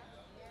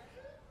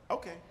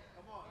 Okay.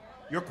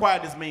 Your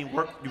quietness means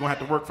work. You're going to have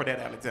to work for that,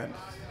 Alexander.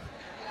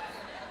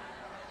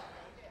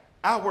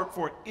 I'll work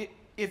for it.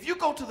 If you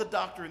go to the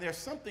doctor and there's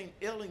something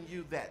ailing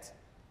you that's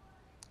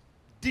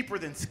deeper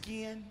than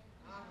skin,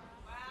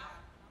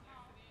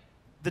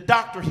 the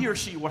doctor, he or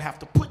she, will have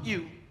to put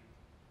you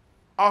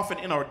often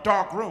in a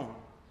dark room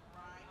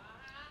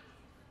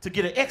to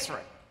get an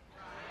x-ray.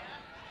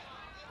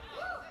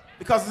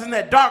 Because it's in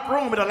that dark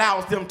room it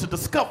allows them to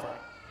discover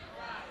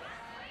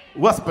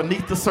what's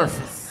beneath the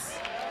surface.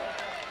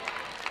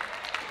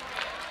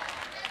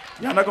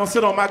 Y'all not going to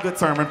sit on my good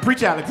sermon.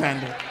 Preach,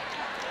 Alexander.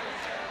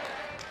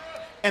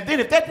 And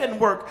then if that doesn't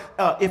work,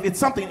 if it's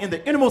something in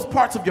the innermost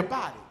parts of your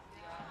body,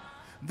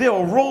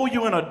 they'll roll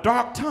you in a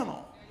dark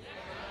tunnel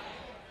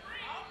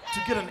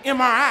to get an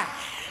MRI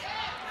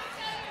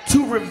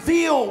to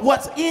reveal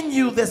what's in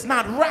you that's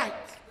not right.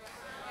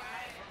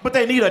 But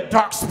they need a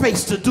dark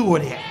space to do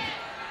it in.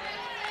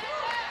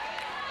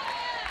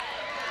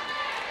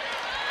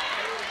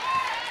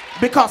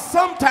 Because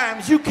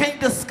sometimes you can't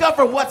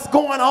discover what's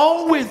going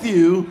on with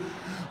you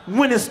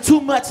when it's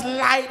too much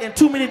light and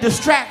too many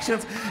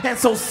distractions. And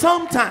so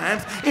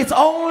sometimes it's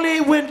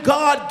only when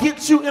God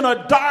gets you in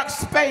a dark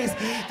space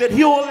that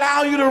he'll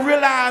allow you to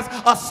realize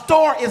a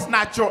store is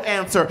not your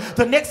answer.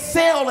 The next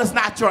sale is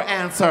not your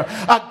answer.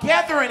 A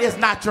gathering is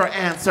not your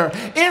answer.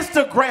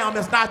 Instagram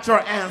is not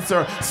your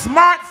answer.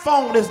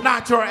 Smartphone is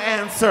not your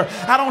answer.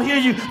 I don't hear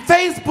you.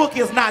 Facebook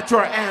is not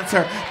your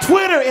answer.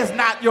 Twitter is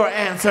not your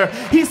answer.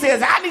 He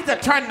says, I need to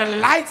turn the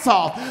lights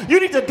off. You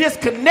need to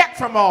disconnect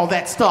from all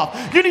that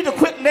stuff. You need to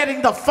quit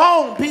letting the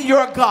phone be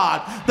your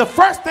God. The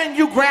first thing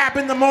you grab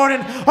in the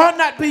morning ought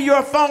not be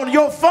your phone.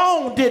 Your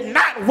phone did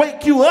not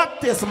wake you up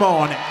this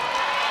morning.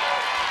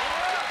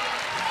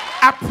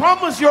 I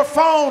promise your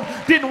phone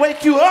didn't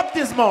wake you up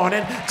this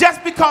morning.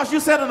 Just because you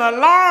set an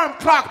alarm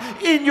clock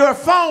in your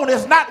phone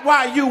is not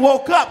why you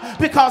woke up.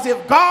 Because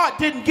if God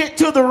didn't get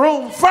to the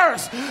room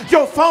first,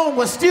 your phone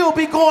would still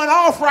be going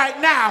off right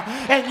now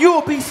and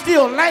you'll be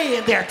still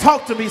laying there.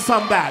 Talk to me,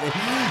 somebody.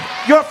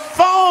 Your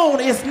phone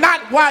is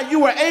not why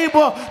you were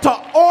able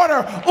to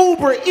order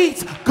Uber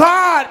Eats.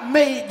 God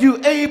made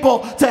you able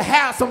to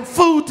have some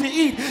food to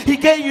eat. He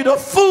gave you the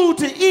food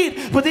to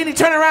eat, but then he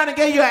turned around and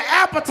gave you an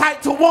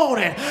appetite to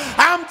want it.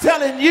 I'm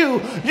telling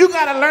you, you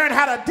got to learn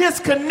how to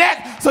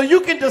disconnect so you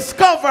can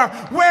discover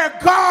where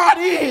God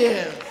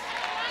is.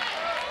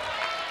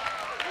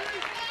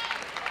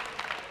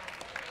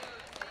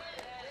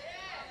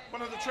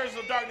 One of the treasures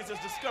of darkness is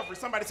discovery.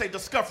 Somebody say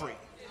discovery.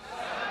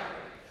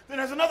 Then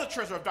there's another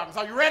treasure of darkness.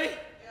 Are you ready?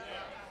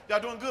 Y'all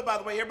doing good, by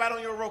the way. Everybody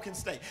on your row can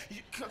stay.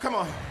 Come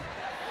on.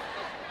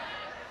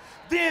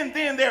 Then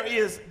there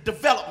is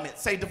development.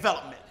 Say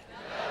development.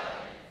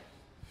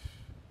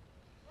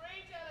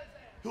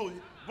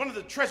 One of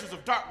the treasures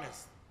of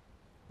darkness,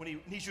 when he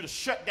needs you to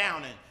shut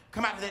down and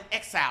come out of that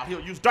exile,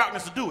 he'll use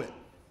darkness to do it.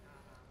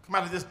 Come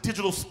out of this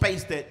digital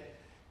space that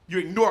you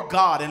ignore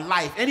God and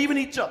life and even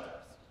each other.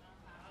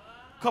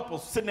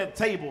 Couples sitting at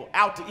the table,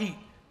 out to eat,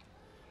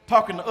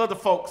 talking to other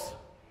folks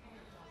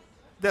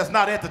that's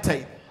not at the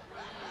table.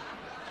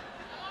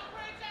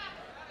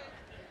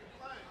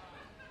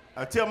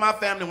 I tell my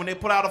family when they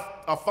put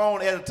out a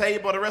phone at a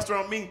table at a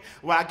restaurant with me,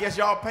 well, I guess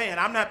y'all paying.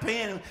 I'm not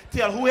paying.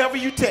 Tell whoever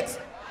you text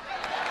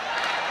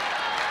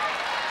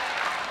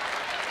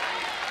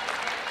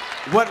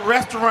what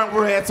restaurant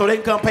we're at so they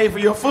can come pay for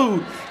your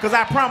food. Because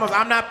I promise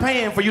I'm not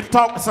paying for you to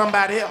talk to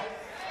somebody else.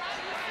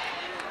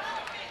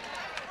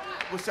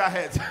 Wish I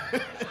had.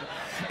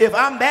 If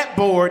I'm that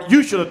bored,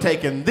 you should have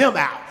taken them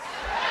out.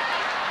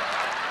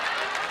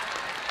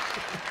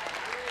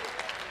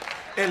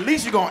 At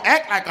least you're going to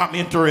act like I'm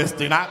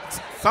interested.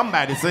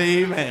 Somebody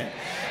say amen.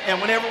 And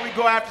whenever we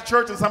go after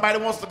church and somebody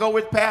wants to go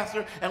with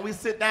pastor and we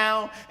sit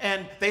down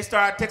and they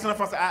start texting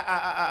us,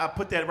 I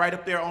put that right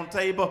up there on the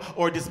table,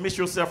 or dismiss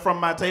yourself from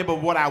my table.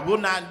 What I will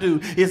not do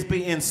is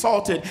be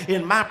insulted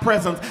in my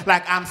presence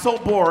like I'm so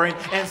boring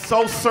and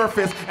so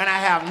surface and I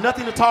have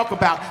nothing to talk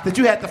about that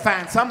you had to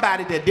find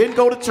somebody that didn't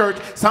go to church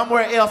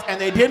somewhere else and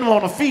they didn't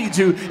want to feed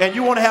you and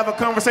you want to have a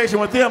conversation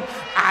with them.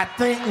 I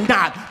think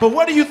not. But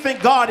what do you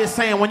think God is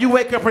saying when you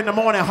wake up in the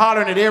morning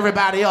hollering at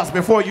everybody else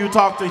before you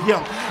talk to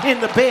him?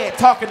 In the bed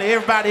talking talking to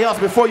everybody else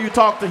before you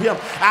talk to him.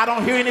 I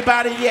don't hear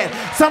anybody yet.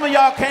 Some of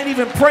y'all can't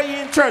even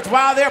pray in church.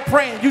 While they're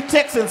praying, you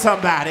texting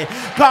somebody.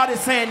 God is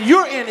saying,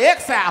 you're in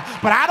exile,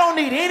 but I don't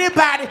need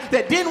anybody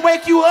that didn't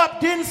wake you up,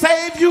 didn't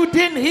save you,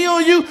 didn't heal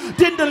you,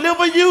 didn't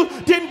deliver you,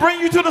 didn't bring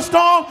you to the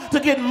storm to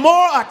get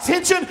more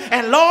attention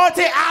and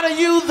loyalty out of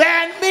you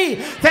than me.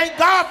 Thank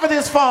God for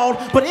this phone,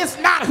 but it's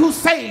not who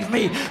saved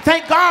me.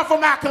 Thank God for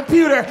my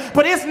computer,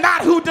 but it's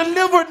not who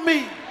delivered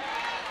me.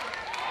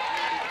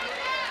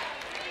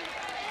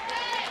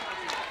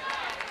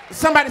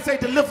 Somebody say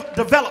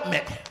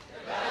development.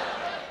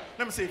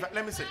 Let me see.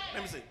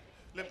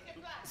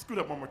 Scoot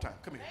up one more time.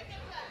 Come here.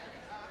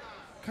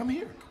 Come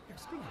here.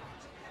 Scoot up.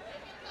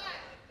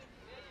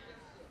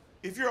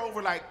 If you're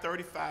over like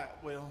 35,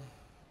 well,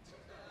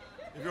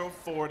 if you're over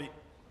 40,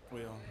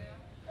 well,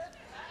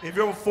 if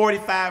you're over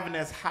 45 and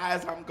as high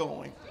as I'm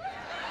going,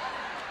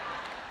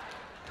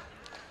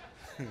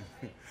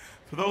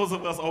 for those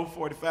of us over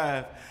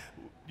 45,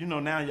 you know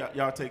now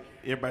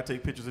everybody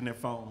take pictures in their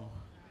phone.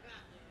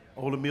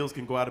 Older Mills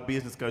can go out of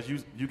business because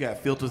you got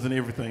filters and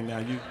everything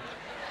now.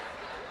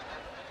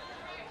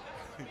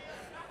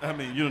 I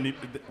mean, you don't need,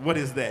 what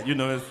is that? You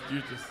know,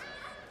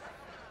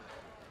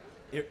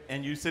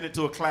 and you send it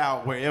to a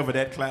cloud wherever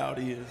that cloud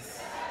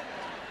is.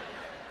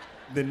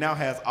 Then now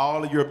has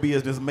all of your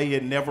business, may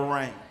it never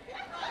rain.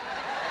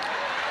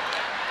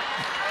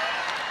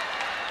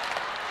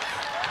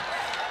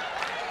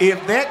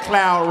 If that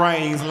cloud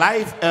rains,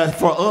 life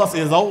for us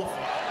is over.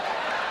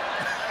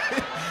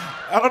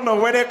 I don't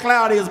know where that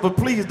cloud is, but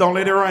please don't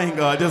let it rain,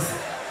 God. Just.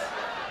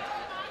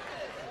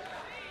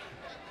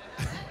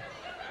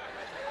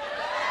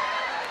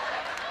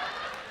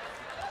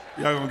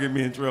 Y'all gonna get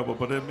me in trouble,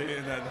 but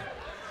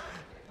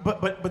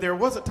there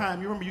was a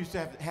time, you remember you used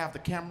to have the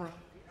camera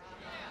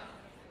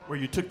where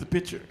you took the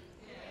picture.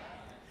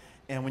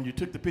 And when you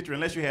took the picture,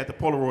 unless you had the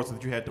Polaroids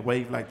that you had to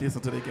wave like this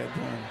until they got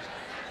done.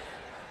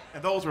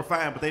 And those were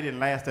fine, but they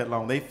didn't last that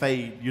long. They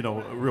fade, you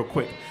know, real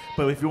quick.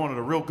 But if you wanted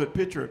a real good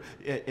picture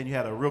and you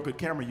had a real good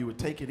camera, you would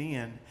take it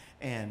in,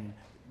 and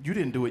you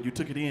didn't do it. You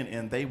took it in,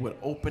 and they would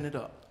open it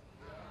up,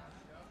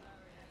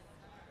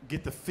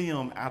 get the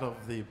film out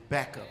of the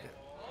back of it,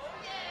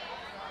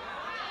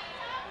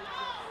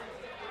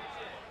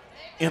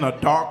 in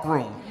a dark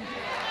room.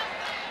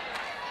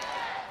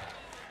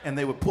 And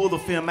they would pull the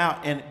film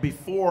out, and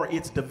before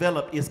it's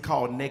developed, it's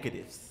called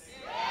negatives.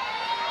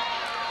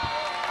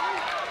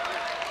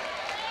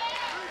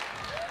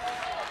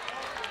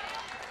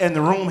 And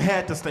the room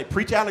had to stay.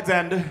 Preach,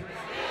 Alexander.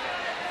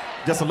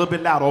 Just a little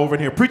bit louder over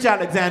in here. Preach,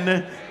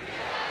 Alexander.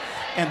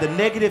 And the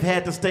negative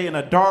had to stay in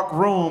a dark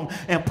room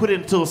and put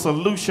into a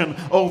solution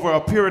over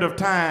a period of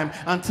time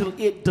until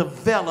it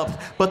developed.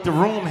 But the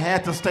room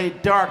had to stay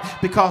dark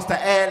because to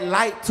add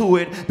light to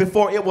it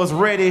before it was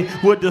ready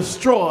would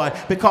destroy.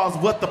 Because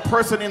what the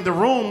person in the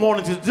room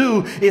wanted to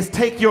do is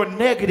take your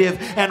negative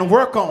and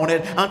work on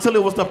it until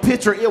it was the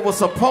picture it was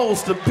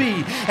supposed to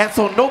be. And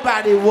so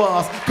nobody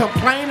was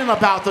complaining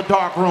about the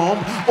dark room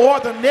or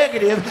the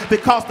negative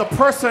because the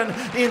person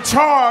in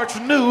charge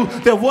knew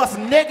that what's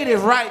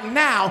negative right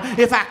now,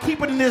 if I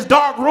keep it in this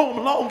dark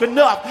room long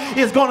enough,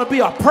 it's going to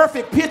be a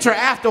perfect picture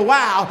after a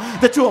while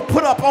that you'll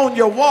put up on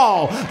your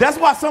wall. That's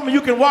why some of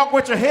you can walk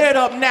with your head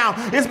up now.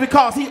 It's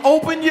because he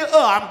opened you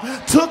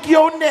up, took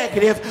your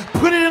negative,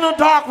 put it in a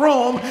dark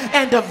room,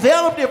 and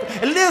developed it.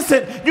 And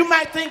listen, you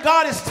might think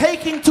God is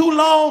taking too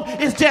long.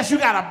 It's just you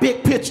got a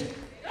big picture.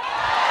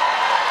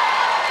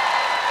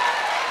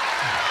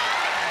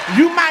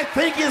 You might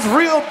think it's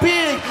real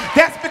big.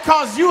 That's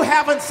because you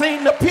haven't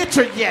seen the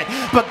picture yet.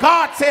 But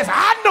God says,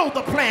 I know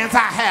the plans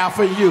I have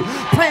for you.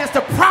 Plans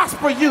to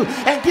prosper you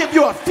and give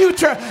you a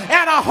future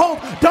and a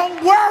hope.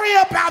 Don't worry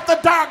about the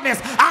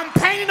darkness. I'm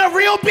painting a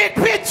real big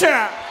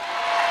picture.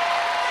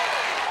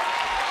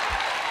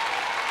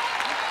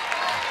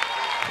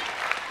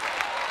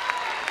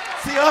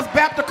 See, us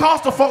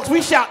Baptist folks,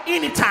 we shout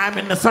anytime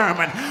in the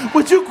sermon.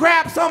 Would you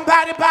grab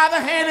somebody by the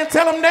hand and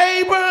tell them,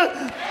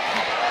 neighbor,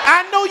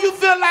 I know you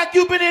feel like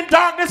you've been in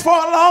darkness for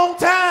a long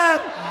time.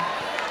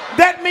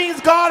 That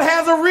means God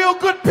has a real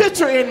good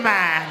picture in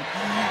mind.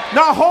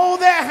 Now hold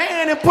their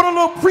hand and put a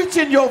little preach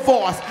in your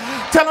voice.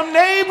 Tell them,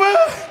 neighbor,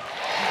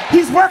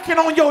 he's working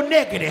on your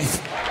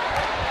negative.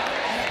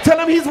 Tell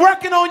him he's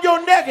working on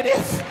your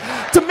negative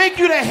to make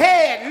you the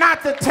head,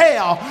 not the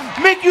tail.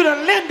 Make you the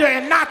lender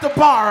and not the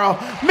borrower.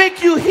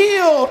 Make you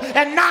healed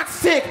and not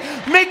sick.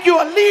 Make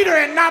you a leader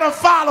and not a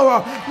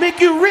follower. Make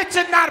you rich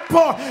and not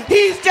poor.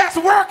 He's just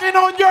working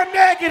on your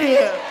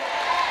negative.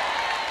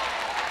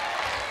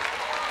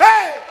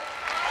 Hey!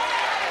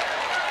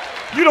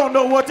 You don't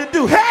know what to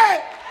do.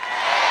 Hey!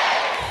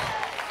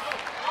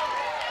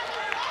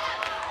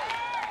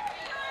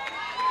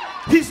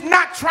 He's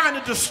not trying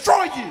to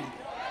destroy you.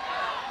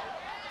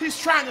 He's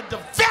trying to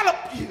develop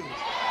you.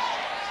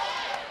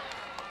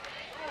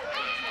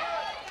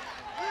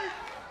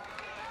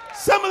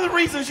 Some of the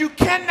reasons you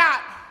cannot,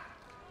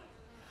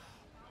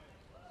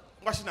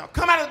 watch it now,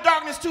 come out of the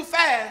darkness too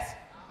fast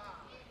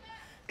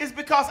is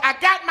because I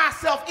got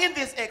myself in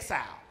this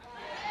exile.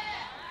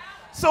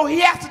 So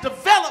he has to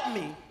develop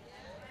me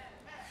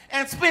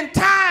and spend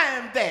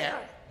time there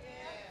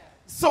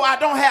so I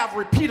don't have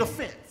repeat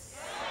offense.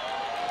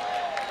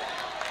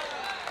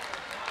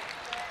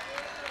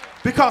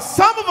 Because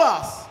some of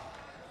us,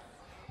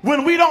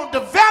 when we don't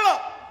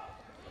develop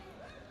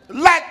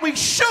like we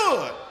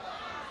should,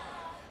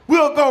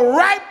 we'll go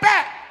right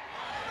back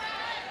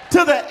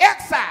to the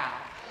exile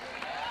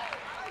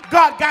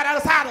God got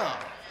us out of.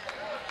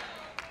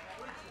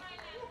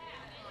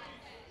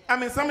 I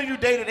mean, some of you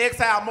dated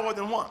exile more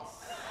than once.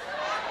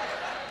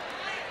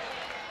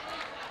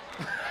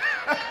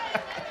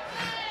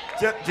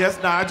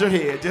 Just nod your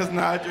head. Just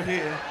nod your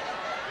head.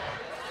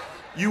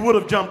 You would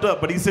have jumped up,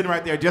 but he's sitting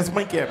right there. Just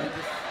wink at me.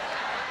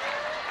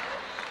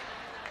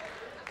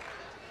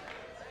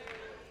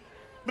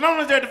 But not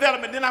only is there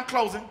development, then I'm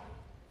closing.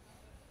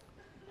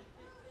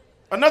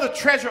 Another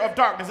treasure of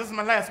darkness. This is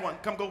my last one.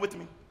 Come go with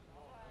me.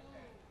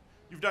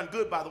 You've done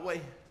good, by the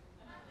way.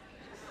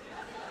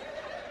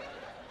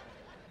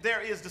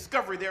 There is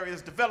discovery, there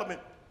is development,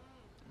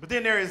 but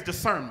then there is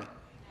discernment.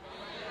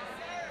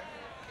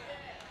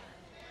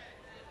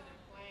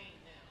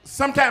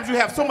 Sometimes you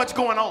have so much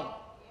going on.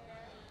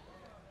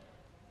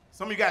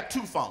 Some of you got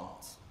 2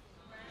 phones.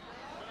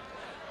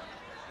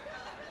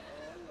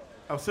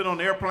 I was sitting on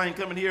the airplane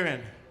coming here,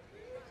 and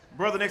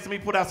brother next to me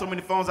put out so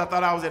many phones I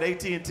thought I was at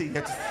AT&T.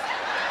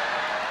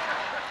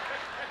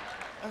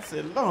 I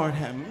said, Lord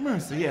have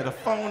mercy. He had a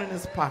phone in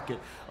his pocket,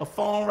 a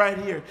phone right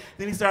here.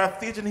 Then he started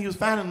fidgeting. He was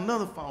finding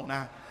another phone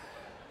now.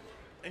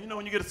 And you know,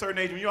 when you get a certain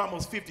age, when you're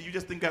almost 50, you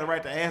just think you got a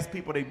right to ask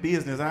people their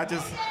business. And I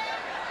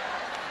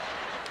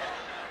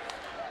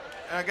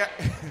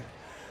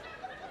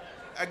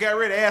got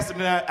ready to ask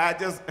him, and I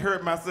just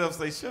heard myself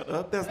say, shut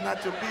up, that's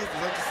not your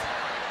business.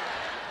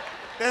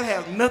 That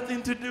has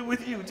nothing to do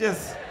with you.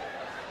 Just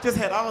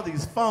had all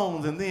these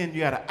phones, and then you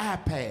got an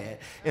iPad.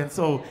 And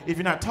so if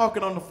you're not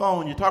talking on the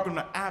phone, you're talking on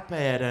the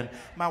iPad. And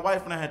my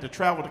wife and I had to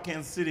travel to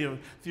Kansas City a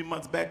few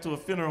months back to a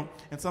funeral,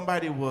 and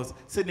somebody was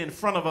sitting in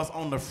front of us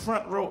on the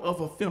front row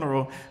of a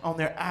funeral on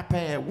their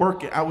iPad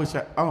working.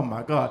 Oh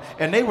my God.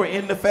 And they were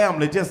in the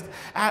family.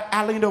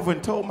 I leaned over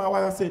and told my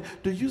wife, I said,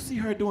 do you see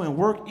her doing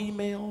work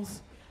emails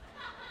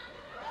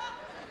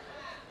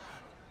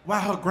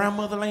while her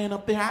grandmother laying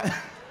up there?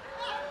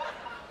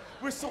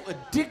 We're so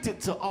addicted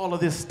to all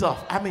of this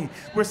stuff. I mean,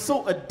 we're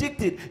so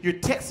addicted. You're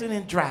texting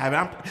and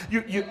driving.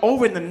 You're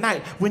over in the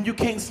night. When you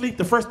can't sleep,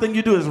 the first thing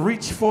you do is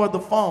reach for the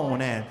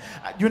phone, and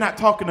you're not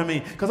talking to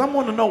me. Because I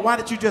want to know, why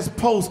did you just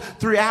post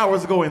 3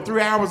 hours ago, and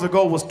 3 hours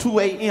ago was 2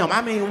 a.m.?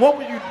 I mean,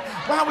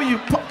 why were you,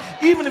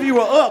 even if you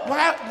were up,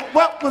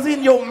 what was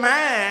in your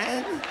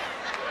mind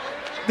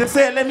that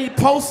said, let me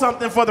post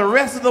something for the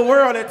rest of the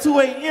world at 2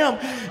 a.m.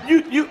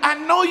 I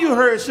know you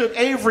heard Shook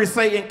Avery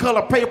say in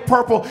Color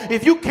Purple,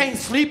 if you can't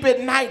sleep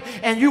at night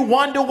and you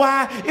wonder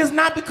why, it's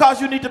not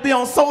because you need to be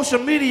on social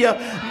media.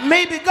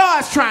 Maybe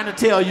God's trying to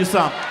tell you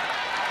something.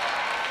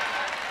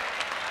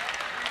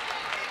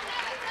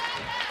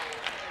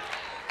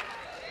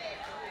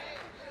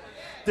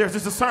 There's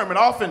this discernment.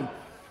 Often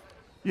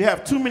you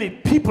have too many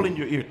people in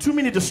your ear, too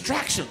many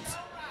distractions.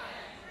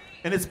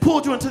 And it's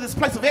pulled you into this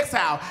place of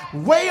exile,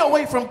 way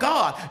away from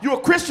God. You're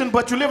a Christian,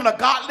 but you're living a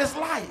godless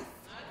life.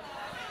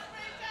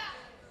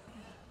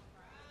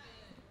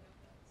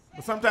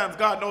 But sometimes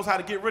God knows how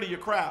to get rid of your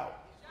crowd.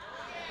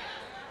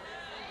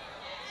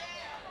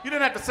 You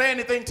didn't have to say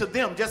anything to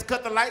them. Just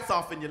cut the lights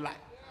off in your life.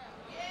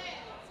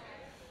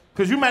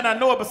 Because you might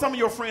not know it, but some of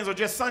your friends are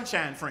just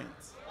sunshine friends.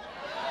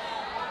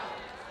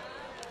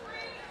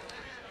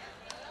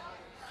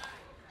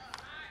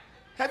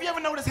 Have you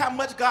ever noticed how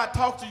much God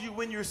talks to you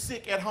when you're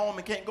sick at home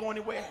and can't go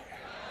anywhere?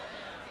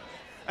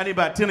 I need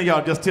about 10 of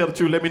y'all just tell the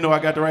truth. Let me know I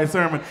got the right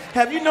sermon.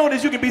 Have you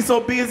noticed you can be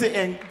so busy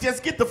and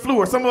just get the flu,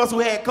 or some of us who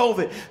had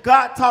COVID,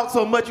 God talks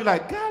so much, you're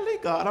like, golly,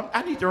 God,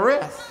 I need to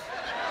rest.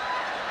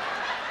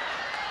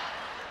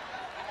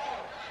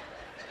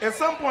 At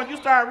some point, you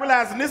start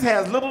realizing this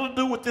has little to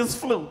do with this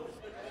flu,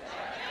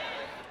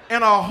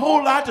 and a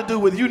whole lot to do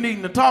with you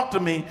needing to talk to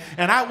me,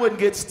 and I wouldn't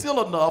get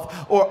still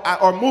enough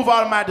or move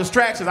out of my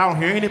distractions. I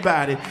don't hear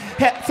anybody.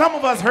 Some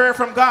of us heard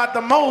from God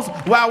the most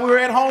while we were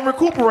at home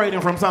recuperating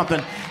from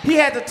something. He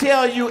had to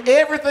tell you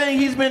everything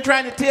he's been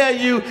trying to tell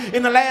you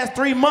in the last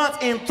 3 months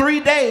in 3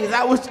 days.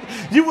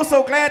 You were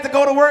so glad to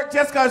go to work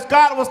just because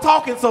God was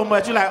talking so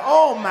much. You're like,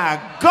 oh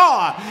my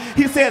God.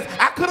 He says,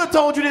 I could have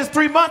told you this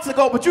 3 months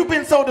ago, but you've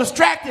been so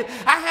distracted.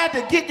 I had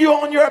to get you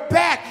on your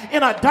back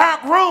in a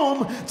dark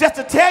room just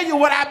to tell you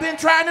what I've been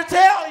trying to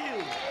tell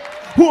you.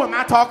 Who am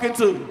I talking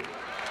to?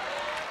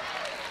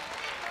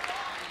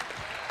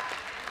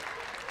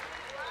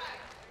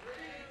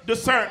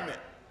 Discernment.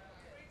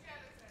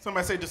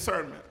 Somebody say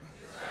discernment.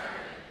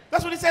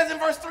 That's what he says in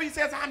verse 3. He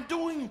says,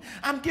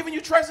 I'm giving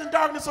you treasures in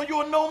darkness so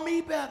you'll know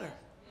me better.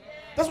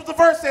 That's what the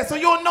verse says, so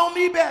you'll know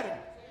me better.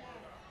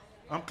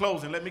 I'm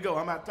closing. Let me go.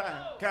 I'm out of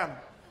time. Count 'em.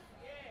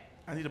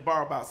 I need to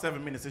borrow about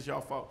 7 minutes. It's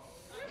y'all fault.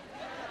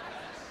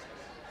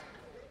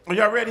 Are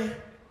y'all ready?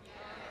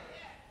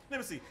 Let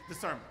me see.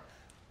 Discernment.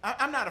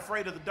 I'm not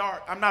afraid of the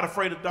dark. I'm not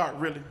afraid of dark,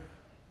 really.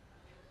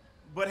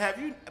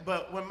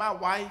 But when my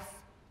wife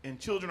and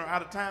children are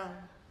out of town,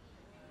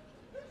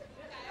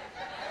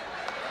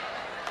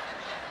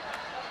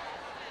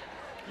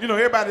 you know,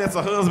 everybody that's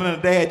a husband and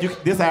a dad,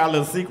 this is our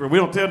little secret. We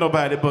don't tell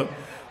nobody, but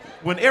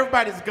when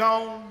everybody's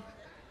gone,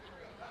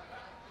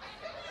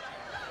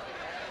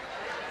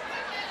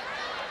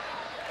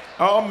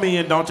 oh,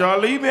 men, don't y'all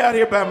leave me out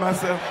here by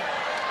myself.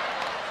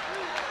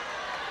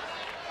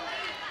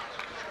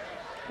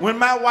 When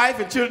my wife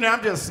and children,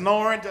 I'm just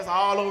snoring, just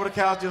all over the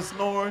couch, just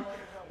snoring.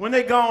 When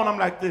they gone, I'm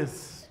like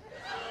this.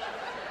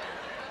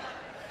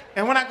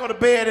 And when I go to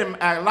bed and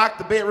I lock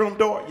the bedroom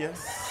door,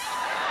 yes.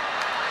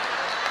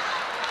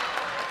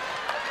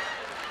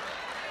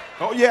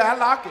 Oh yeah, I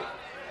lock it.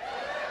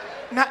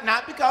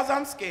 Not because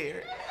I'm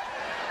scared.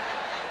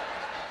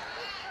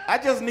 I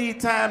just need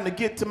time to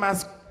get to my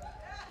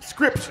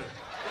scripture.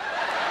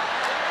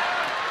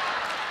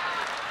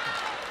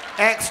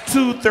 Acts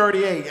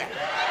 2:38.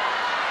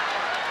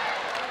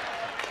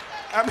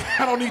 I mean,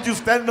 I don't need you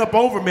standing up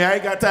over me. I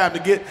ain't got time to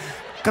get,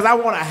 because I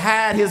want to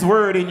hide his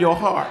word in your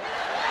heart.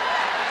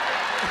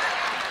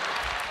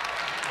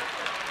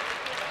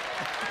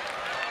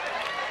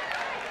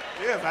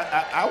 Yes,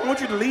 I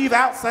want you to leave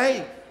out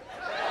saved.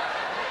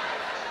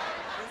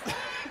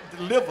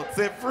 Delivered,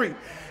 set free.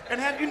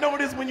 And have you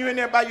noticed when you're in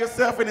there by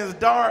yourself and it's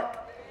dark,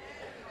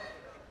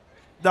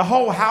 the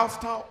whole house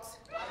talks?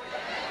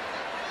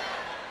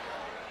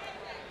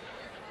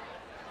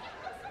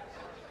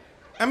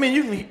 I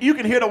mean, you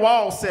can hear the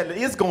walls settling.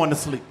 It's going to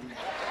sleep.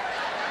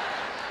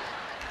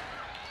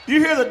 You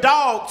hear the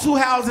dog 2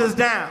 houses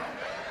down.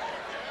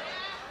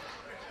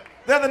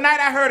 The other night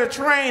I heard a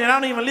train, and I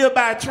don't even live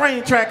by a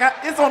train track.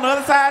 It's on the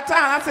other side of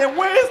town. I said,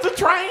 where is the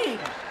train?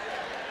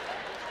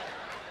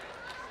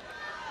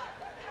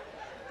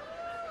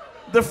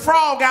 The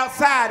frog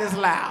outside is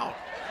loud.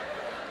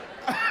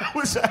 I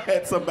wish I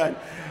had somebody.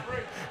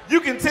 You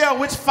can tell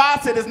which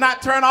faucet is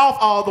not turned off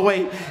all the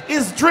way.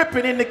 It's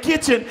dripping in the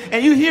kitchen,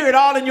 and you hear it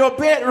all in your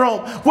bedroom.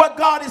 What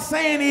God is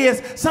saying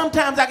is,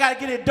 sometimes I got to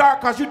get it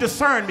dark because you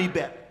discern me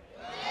better.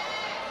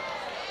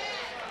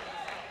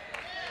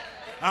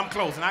 I'm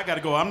closing. I got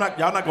to go. Y'all not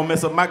going to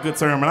mess up my good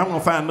sermon. I'm going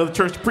to find another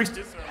church to preach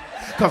this sermon.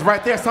 Because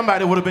right there,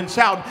 somebody would have been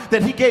shouting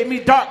that he gave me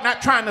dark,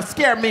 not trying to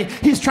scare me.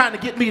 He's trying to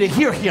get me to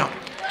hear him.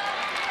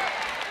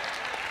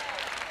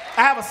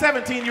 I have a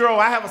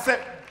 17-year-old.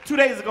 2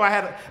 days ago, I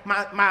had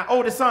my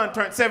oldest son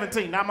turned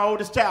 17. Now my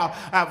oldest child.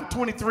 I have a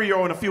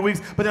 23-year-old in a few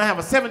weeks, but then I have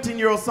a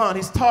 17-year-old son.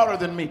 He's taller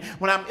than me.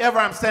 Whenever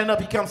I'm standing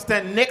up, he comes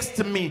stand next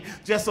to me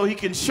just so he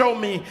can show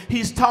me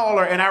he's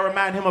taller, and I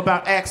remind him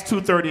about Acts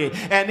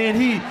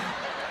 2:38.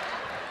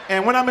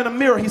 And when I'm in the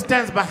mirror, he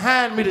stands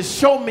behind me to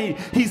show me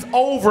he's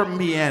over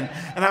me. And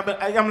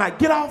I'm like,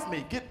 get off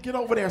me. Get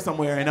over there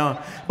somewhere.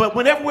 But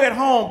whenever we're at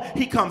home,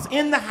 he comes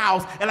in the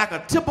house, and like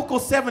a typical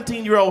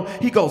 17-year-old,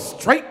 he goes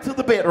straight to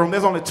the bedroom.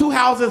 There's only 2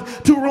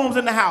 rooms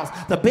in the house,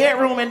 the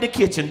bedroom and the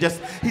kitchen.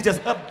 He's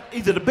just up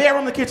either the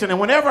bedroom or the kitchen. And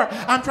whenever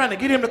I'm trying to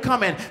get him to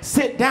come and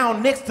sit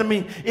down next to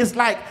me, it's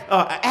like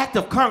an act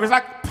of Congress,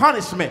 like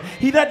punishment.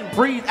 He doesn't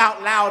breathe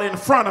out loud in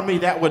front of me.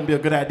 That wouldn't be a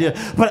good idea.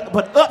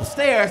 But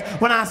upstairs,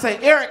 when I say,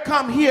 Eric,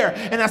 come here,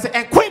 and I say,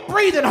 and quit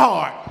breathing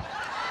hard.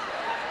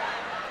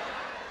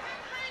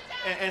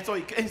 And so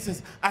he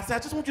says, I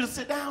just want you to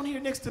sit down here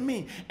next to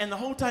me. And the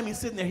whole time he's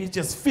sitting there, he's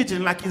just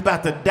fidgeting like he's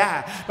about to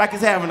die, like he's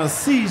having a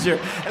seizure,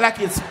 like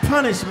it's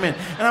punishment.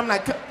 And I'm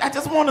like, I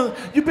just want to,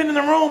 you've been in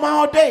the room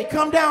all day.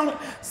 Come down,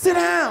 sit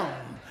down.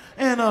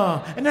 And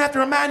then I have to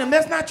remind him,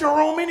 that's not your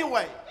room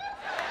anyway.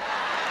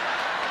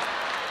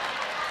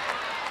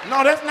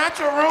 No, that's not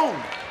your room.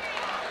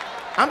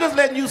 I'm just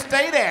letting you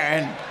stay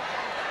there.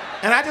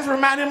 And I just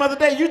reminded him the other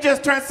day, you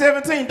just turned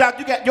 17, Doc.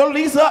 You got your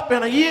lease up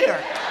in a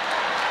year.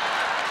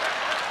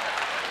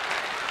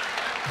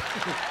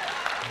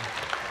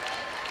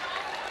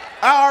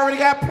 I already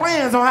got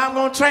plans on how I'm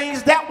going to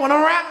change that one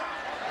around.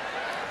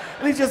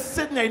 And he's just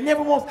sitting there. He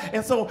never wants.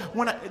 And so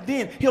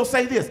then he'll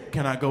say this,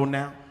 can I go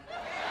now?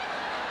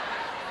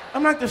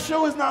 I'm like, the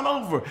show is not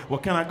over. Well,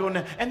 can I go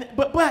now?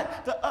 But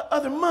the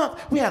other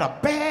month, we had a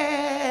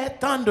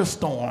bad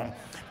thunderstorm.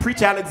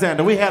 Preach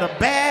Alexander. We had a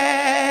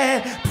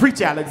bad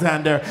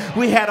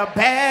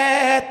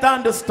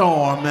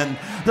thunderstorm, and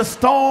the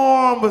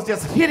storm was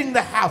just hitting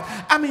the house.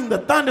 I mean, the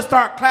thunder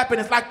started clapping.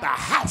 It's like the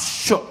house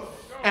shook.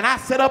 And I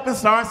sat up and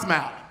started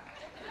smiling.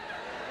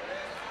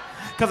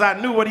 Because I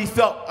knew what he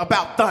felt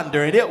about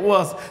thunder, and it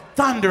was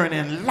thundering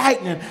and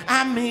lightning.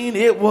 I mean,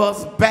 it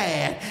was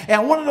bad.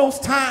 And one of those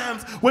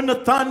times when the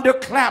thunder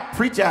clapped,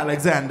 Preach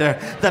Alexander,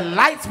 the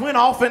lights went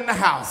off in the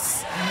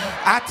house.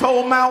 I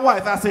told my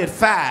wife, I said,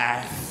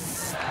 5,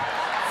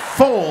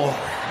 4,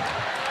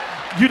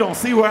 you don't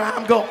see where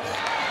I'm going.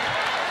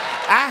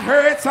 I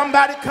heard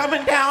somebody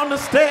coming down the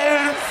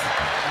stairs.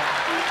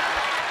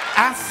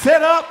 I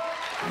sat up.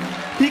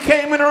 He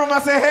came in the room. I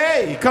said,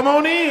 hey, come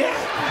on in.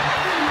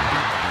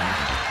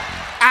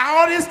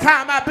 All this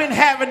time I've been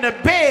having to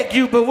beg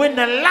you, but when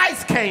the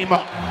lights came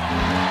up,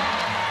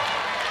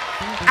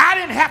 I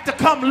didn't have to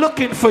come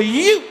looking for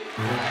you.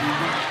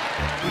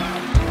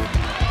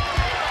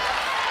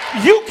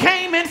 You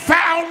came came and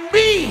found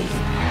me.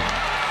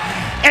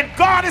 And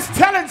God is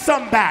telling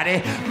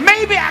somebody,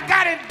 maybe I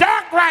got it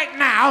dark right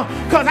now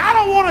because I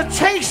don't want to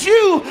chase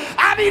you.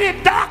 I need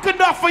it dark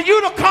enough for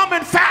you to come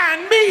and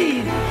find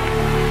me.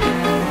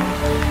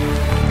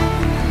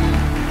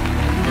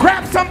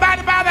 Grab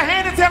somebody by the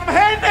hand and tell them,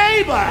 hey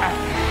neighbor,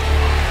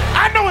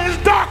 I know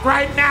it's dark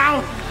right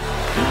now,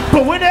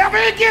 but whenever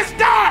it gets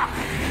dark,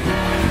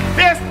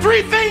 there's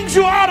three things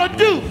you ought to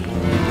do.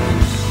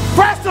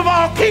 First of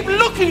all, keep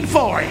looking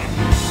for him.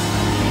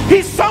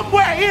 He's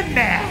somewhere in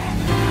there.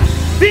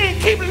 Then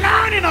keep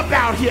learning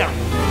about him.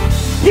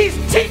 He's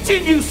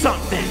teaching you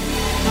something.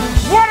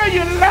 What are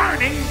you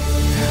learning?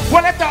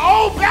 Well, at the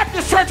old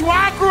Baptist church where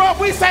I grew up,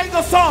 we sang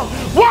the song,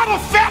 what a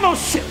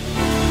fellowship.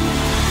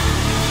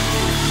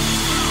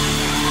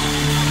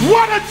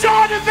 What a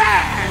joy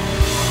divine.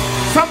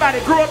 Somebody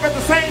grew up at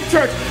the same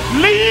church,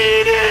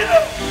 leaning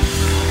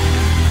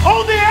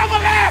on the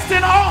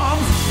everlasting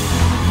arms.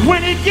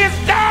 When it gets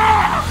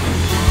dark,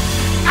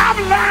 I've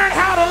learned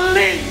how to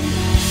lean.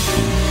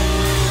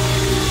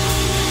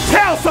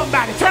 Tell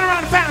somebody, turn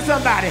around and find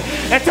somebody,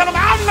 and tell them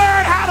I've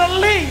learned how to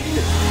lean.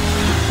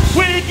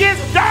 When it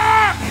gets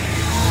dark,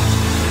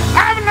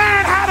 I've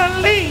learned how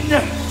to lean.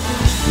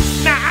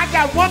 Now I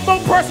got one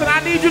more person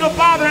I need you to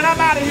bother, and I'm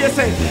out of here.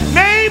 Say,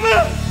 neighbor,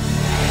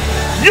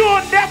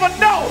 you'll never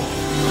know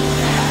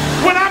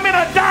when I'm in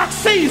a dark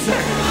season,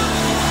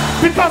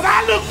 because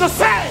I look the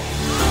same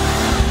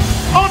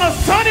on a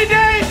sunny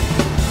day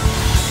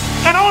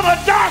and on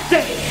a dark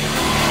day,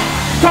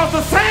 because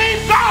the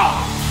same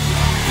God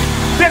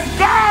that's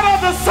God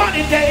of the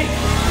sunny day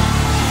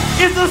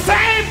is the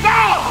same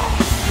God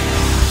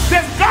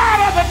that's God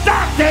of the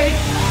dark day.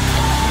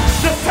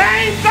 The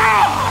same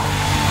God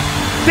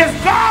that's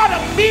God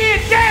of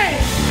midday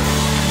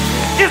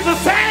is the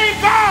same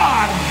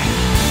God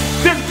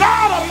that's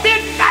God of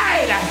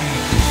midnight.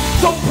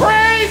 So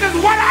praise is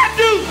what I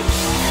do.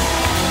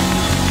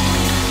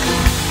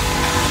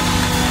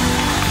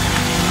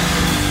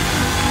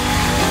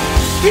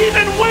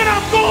 Even when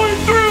I'm going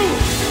through.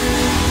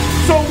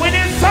 So when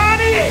it's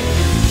sunny,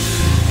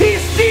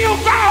 he's still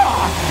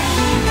God.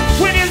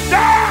 When it's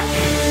dark,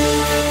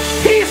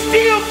 he's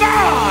still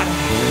God.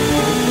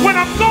 When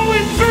I'm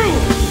going through,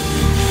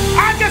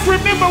 I just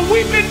remember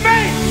weeping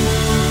may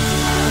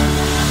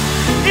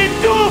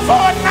endure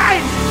for a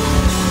night,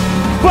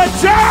 but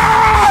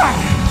joy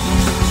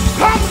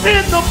comes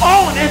in the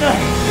morning.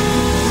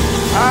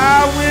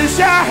 I wish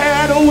I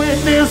had a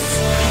witness.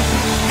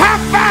 High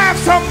five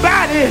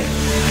somebody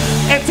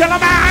and tell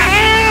them I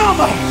am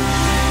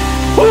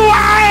who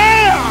I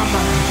am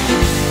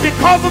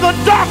because of the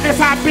darkness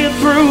I've been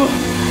through.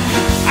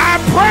 I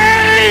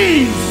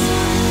praise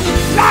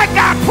like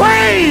I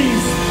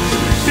praise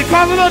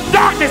because of the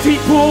darkness he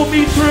pulled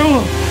me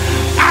through.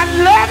 I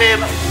love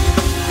him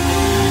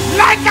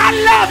like I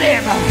love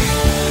him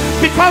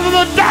because of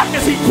the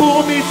darkness he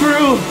pulled me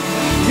through.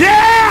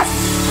 Yes,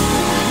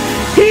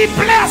 he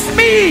blessed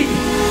me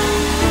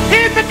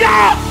in the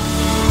dark.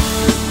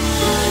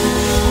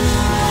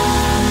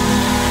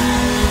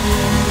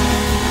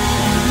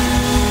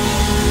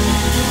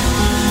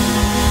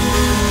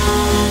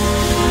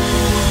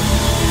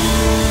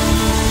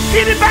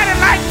 Anybody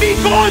like me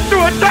going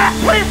through a dark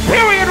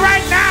period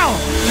right now?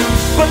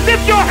 But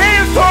lift your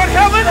hands toward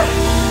heaven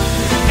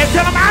and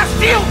tell them, I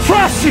still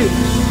trust you.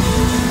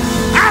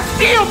 I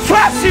still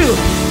trust you.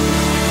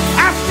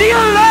 I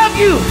still love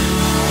you.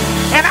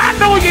 And I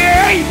know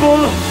you're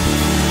able.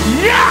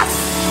 Yes!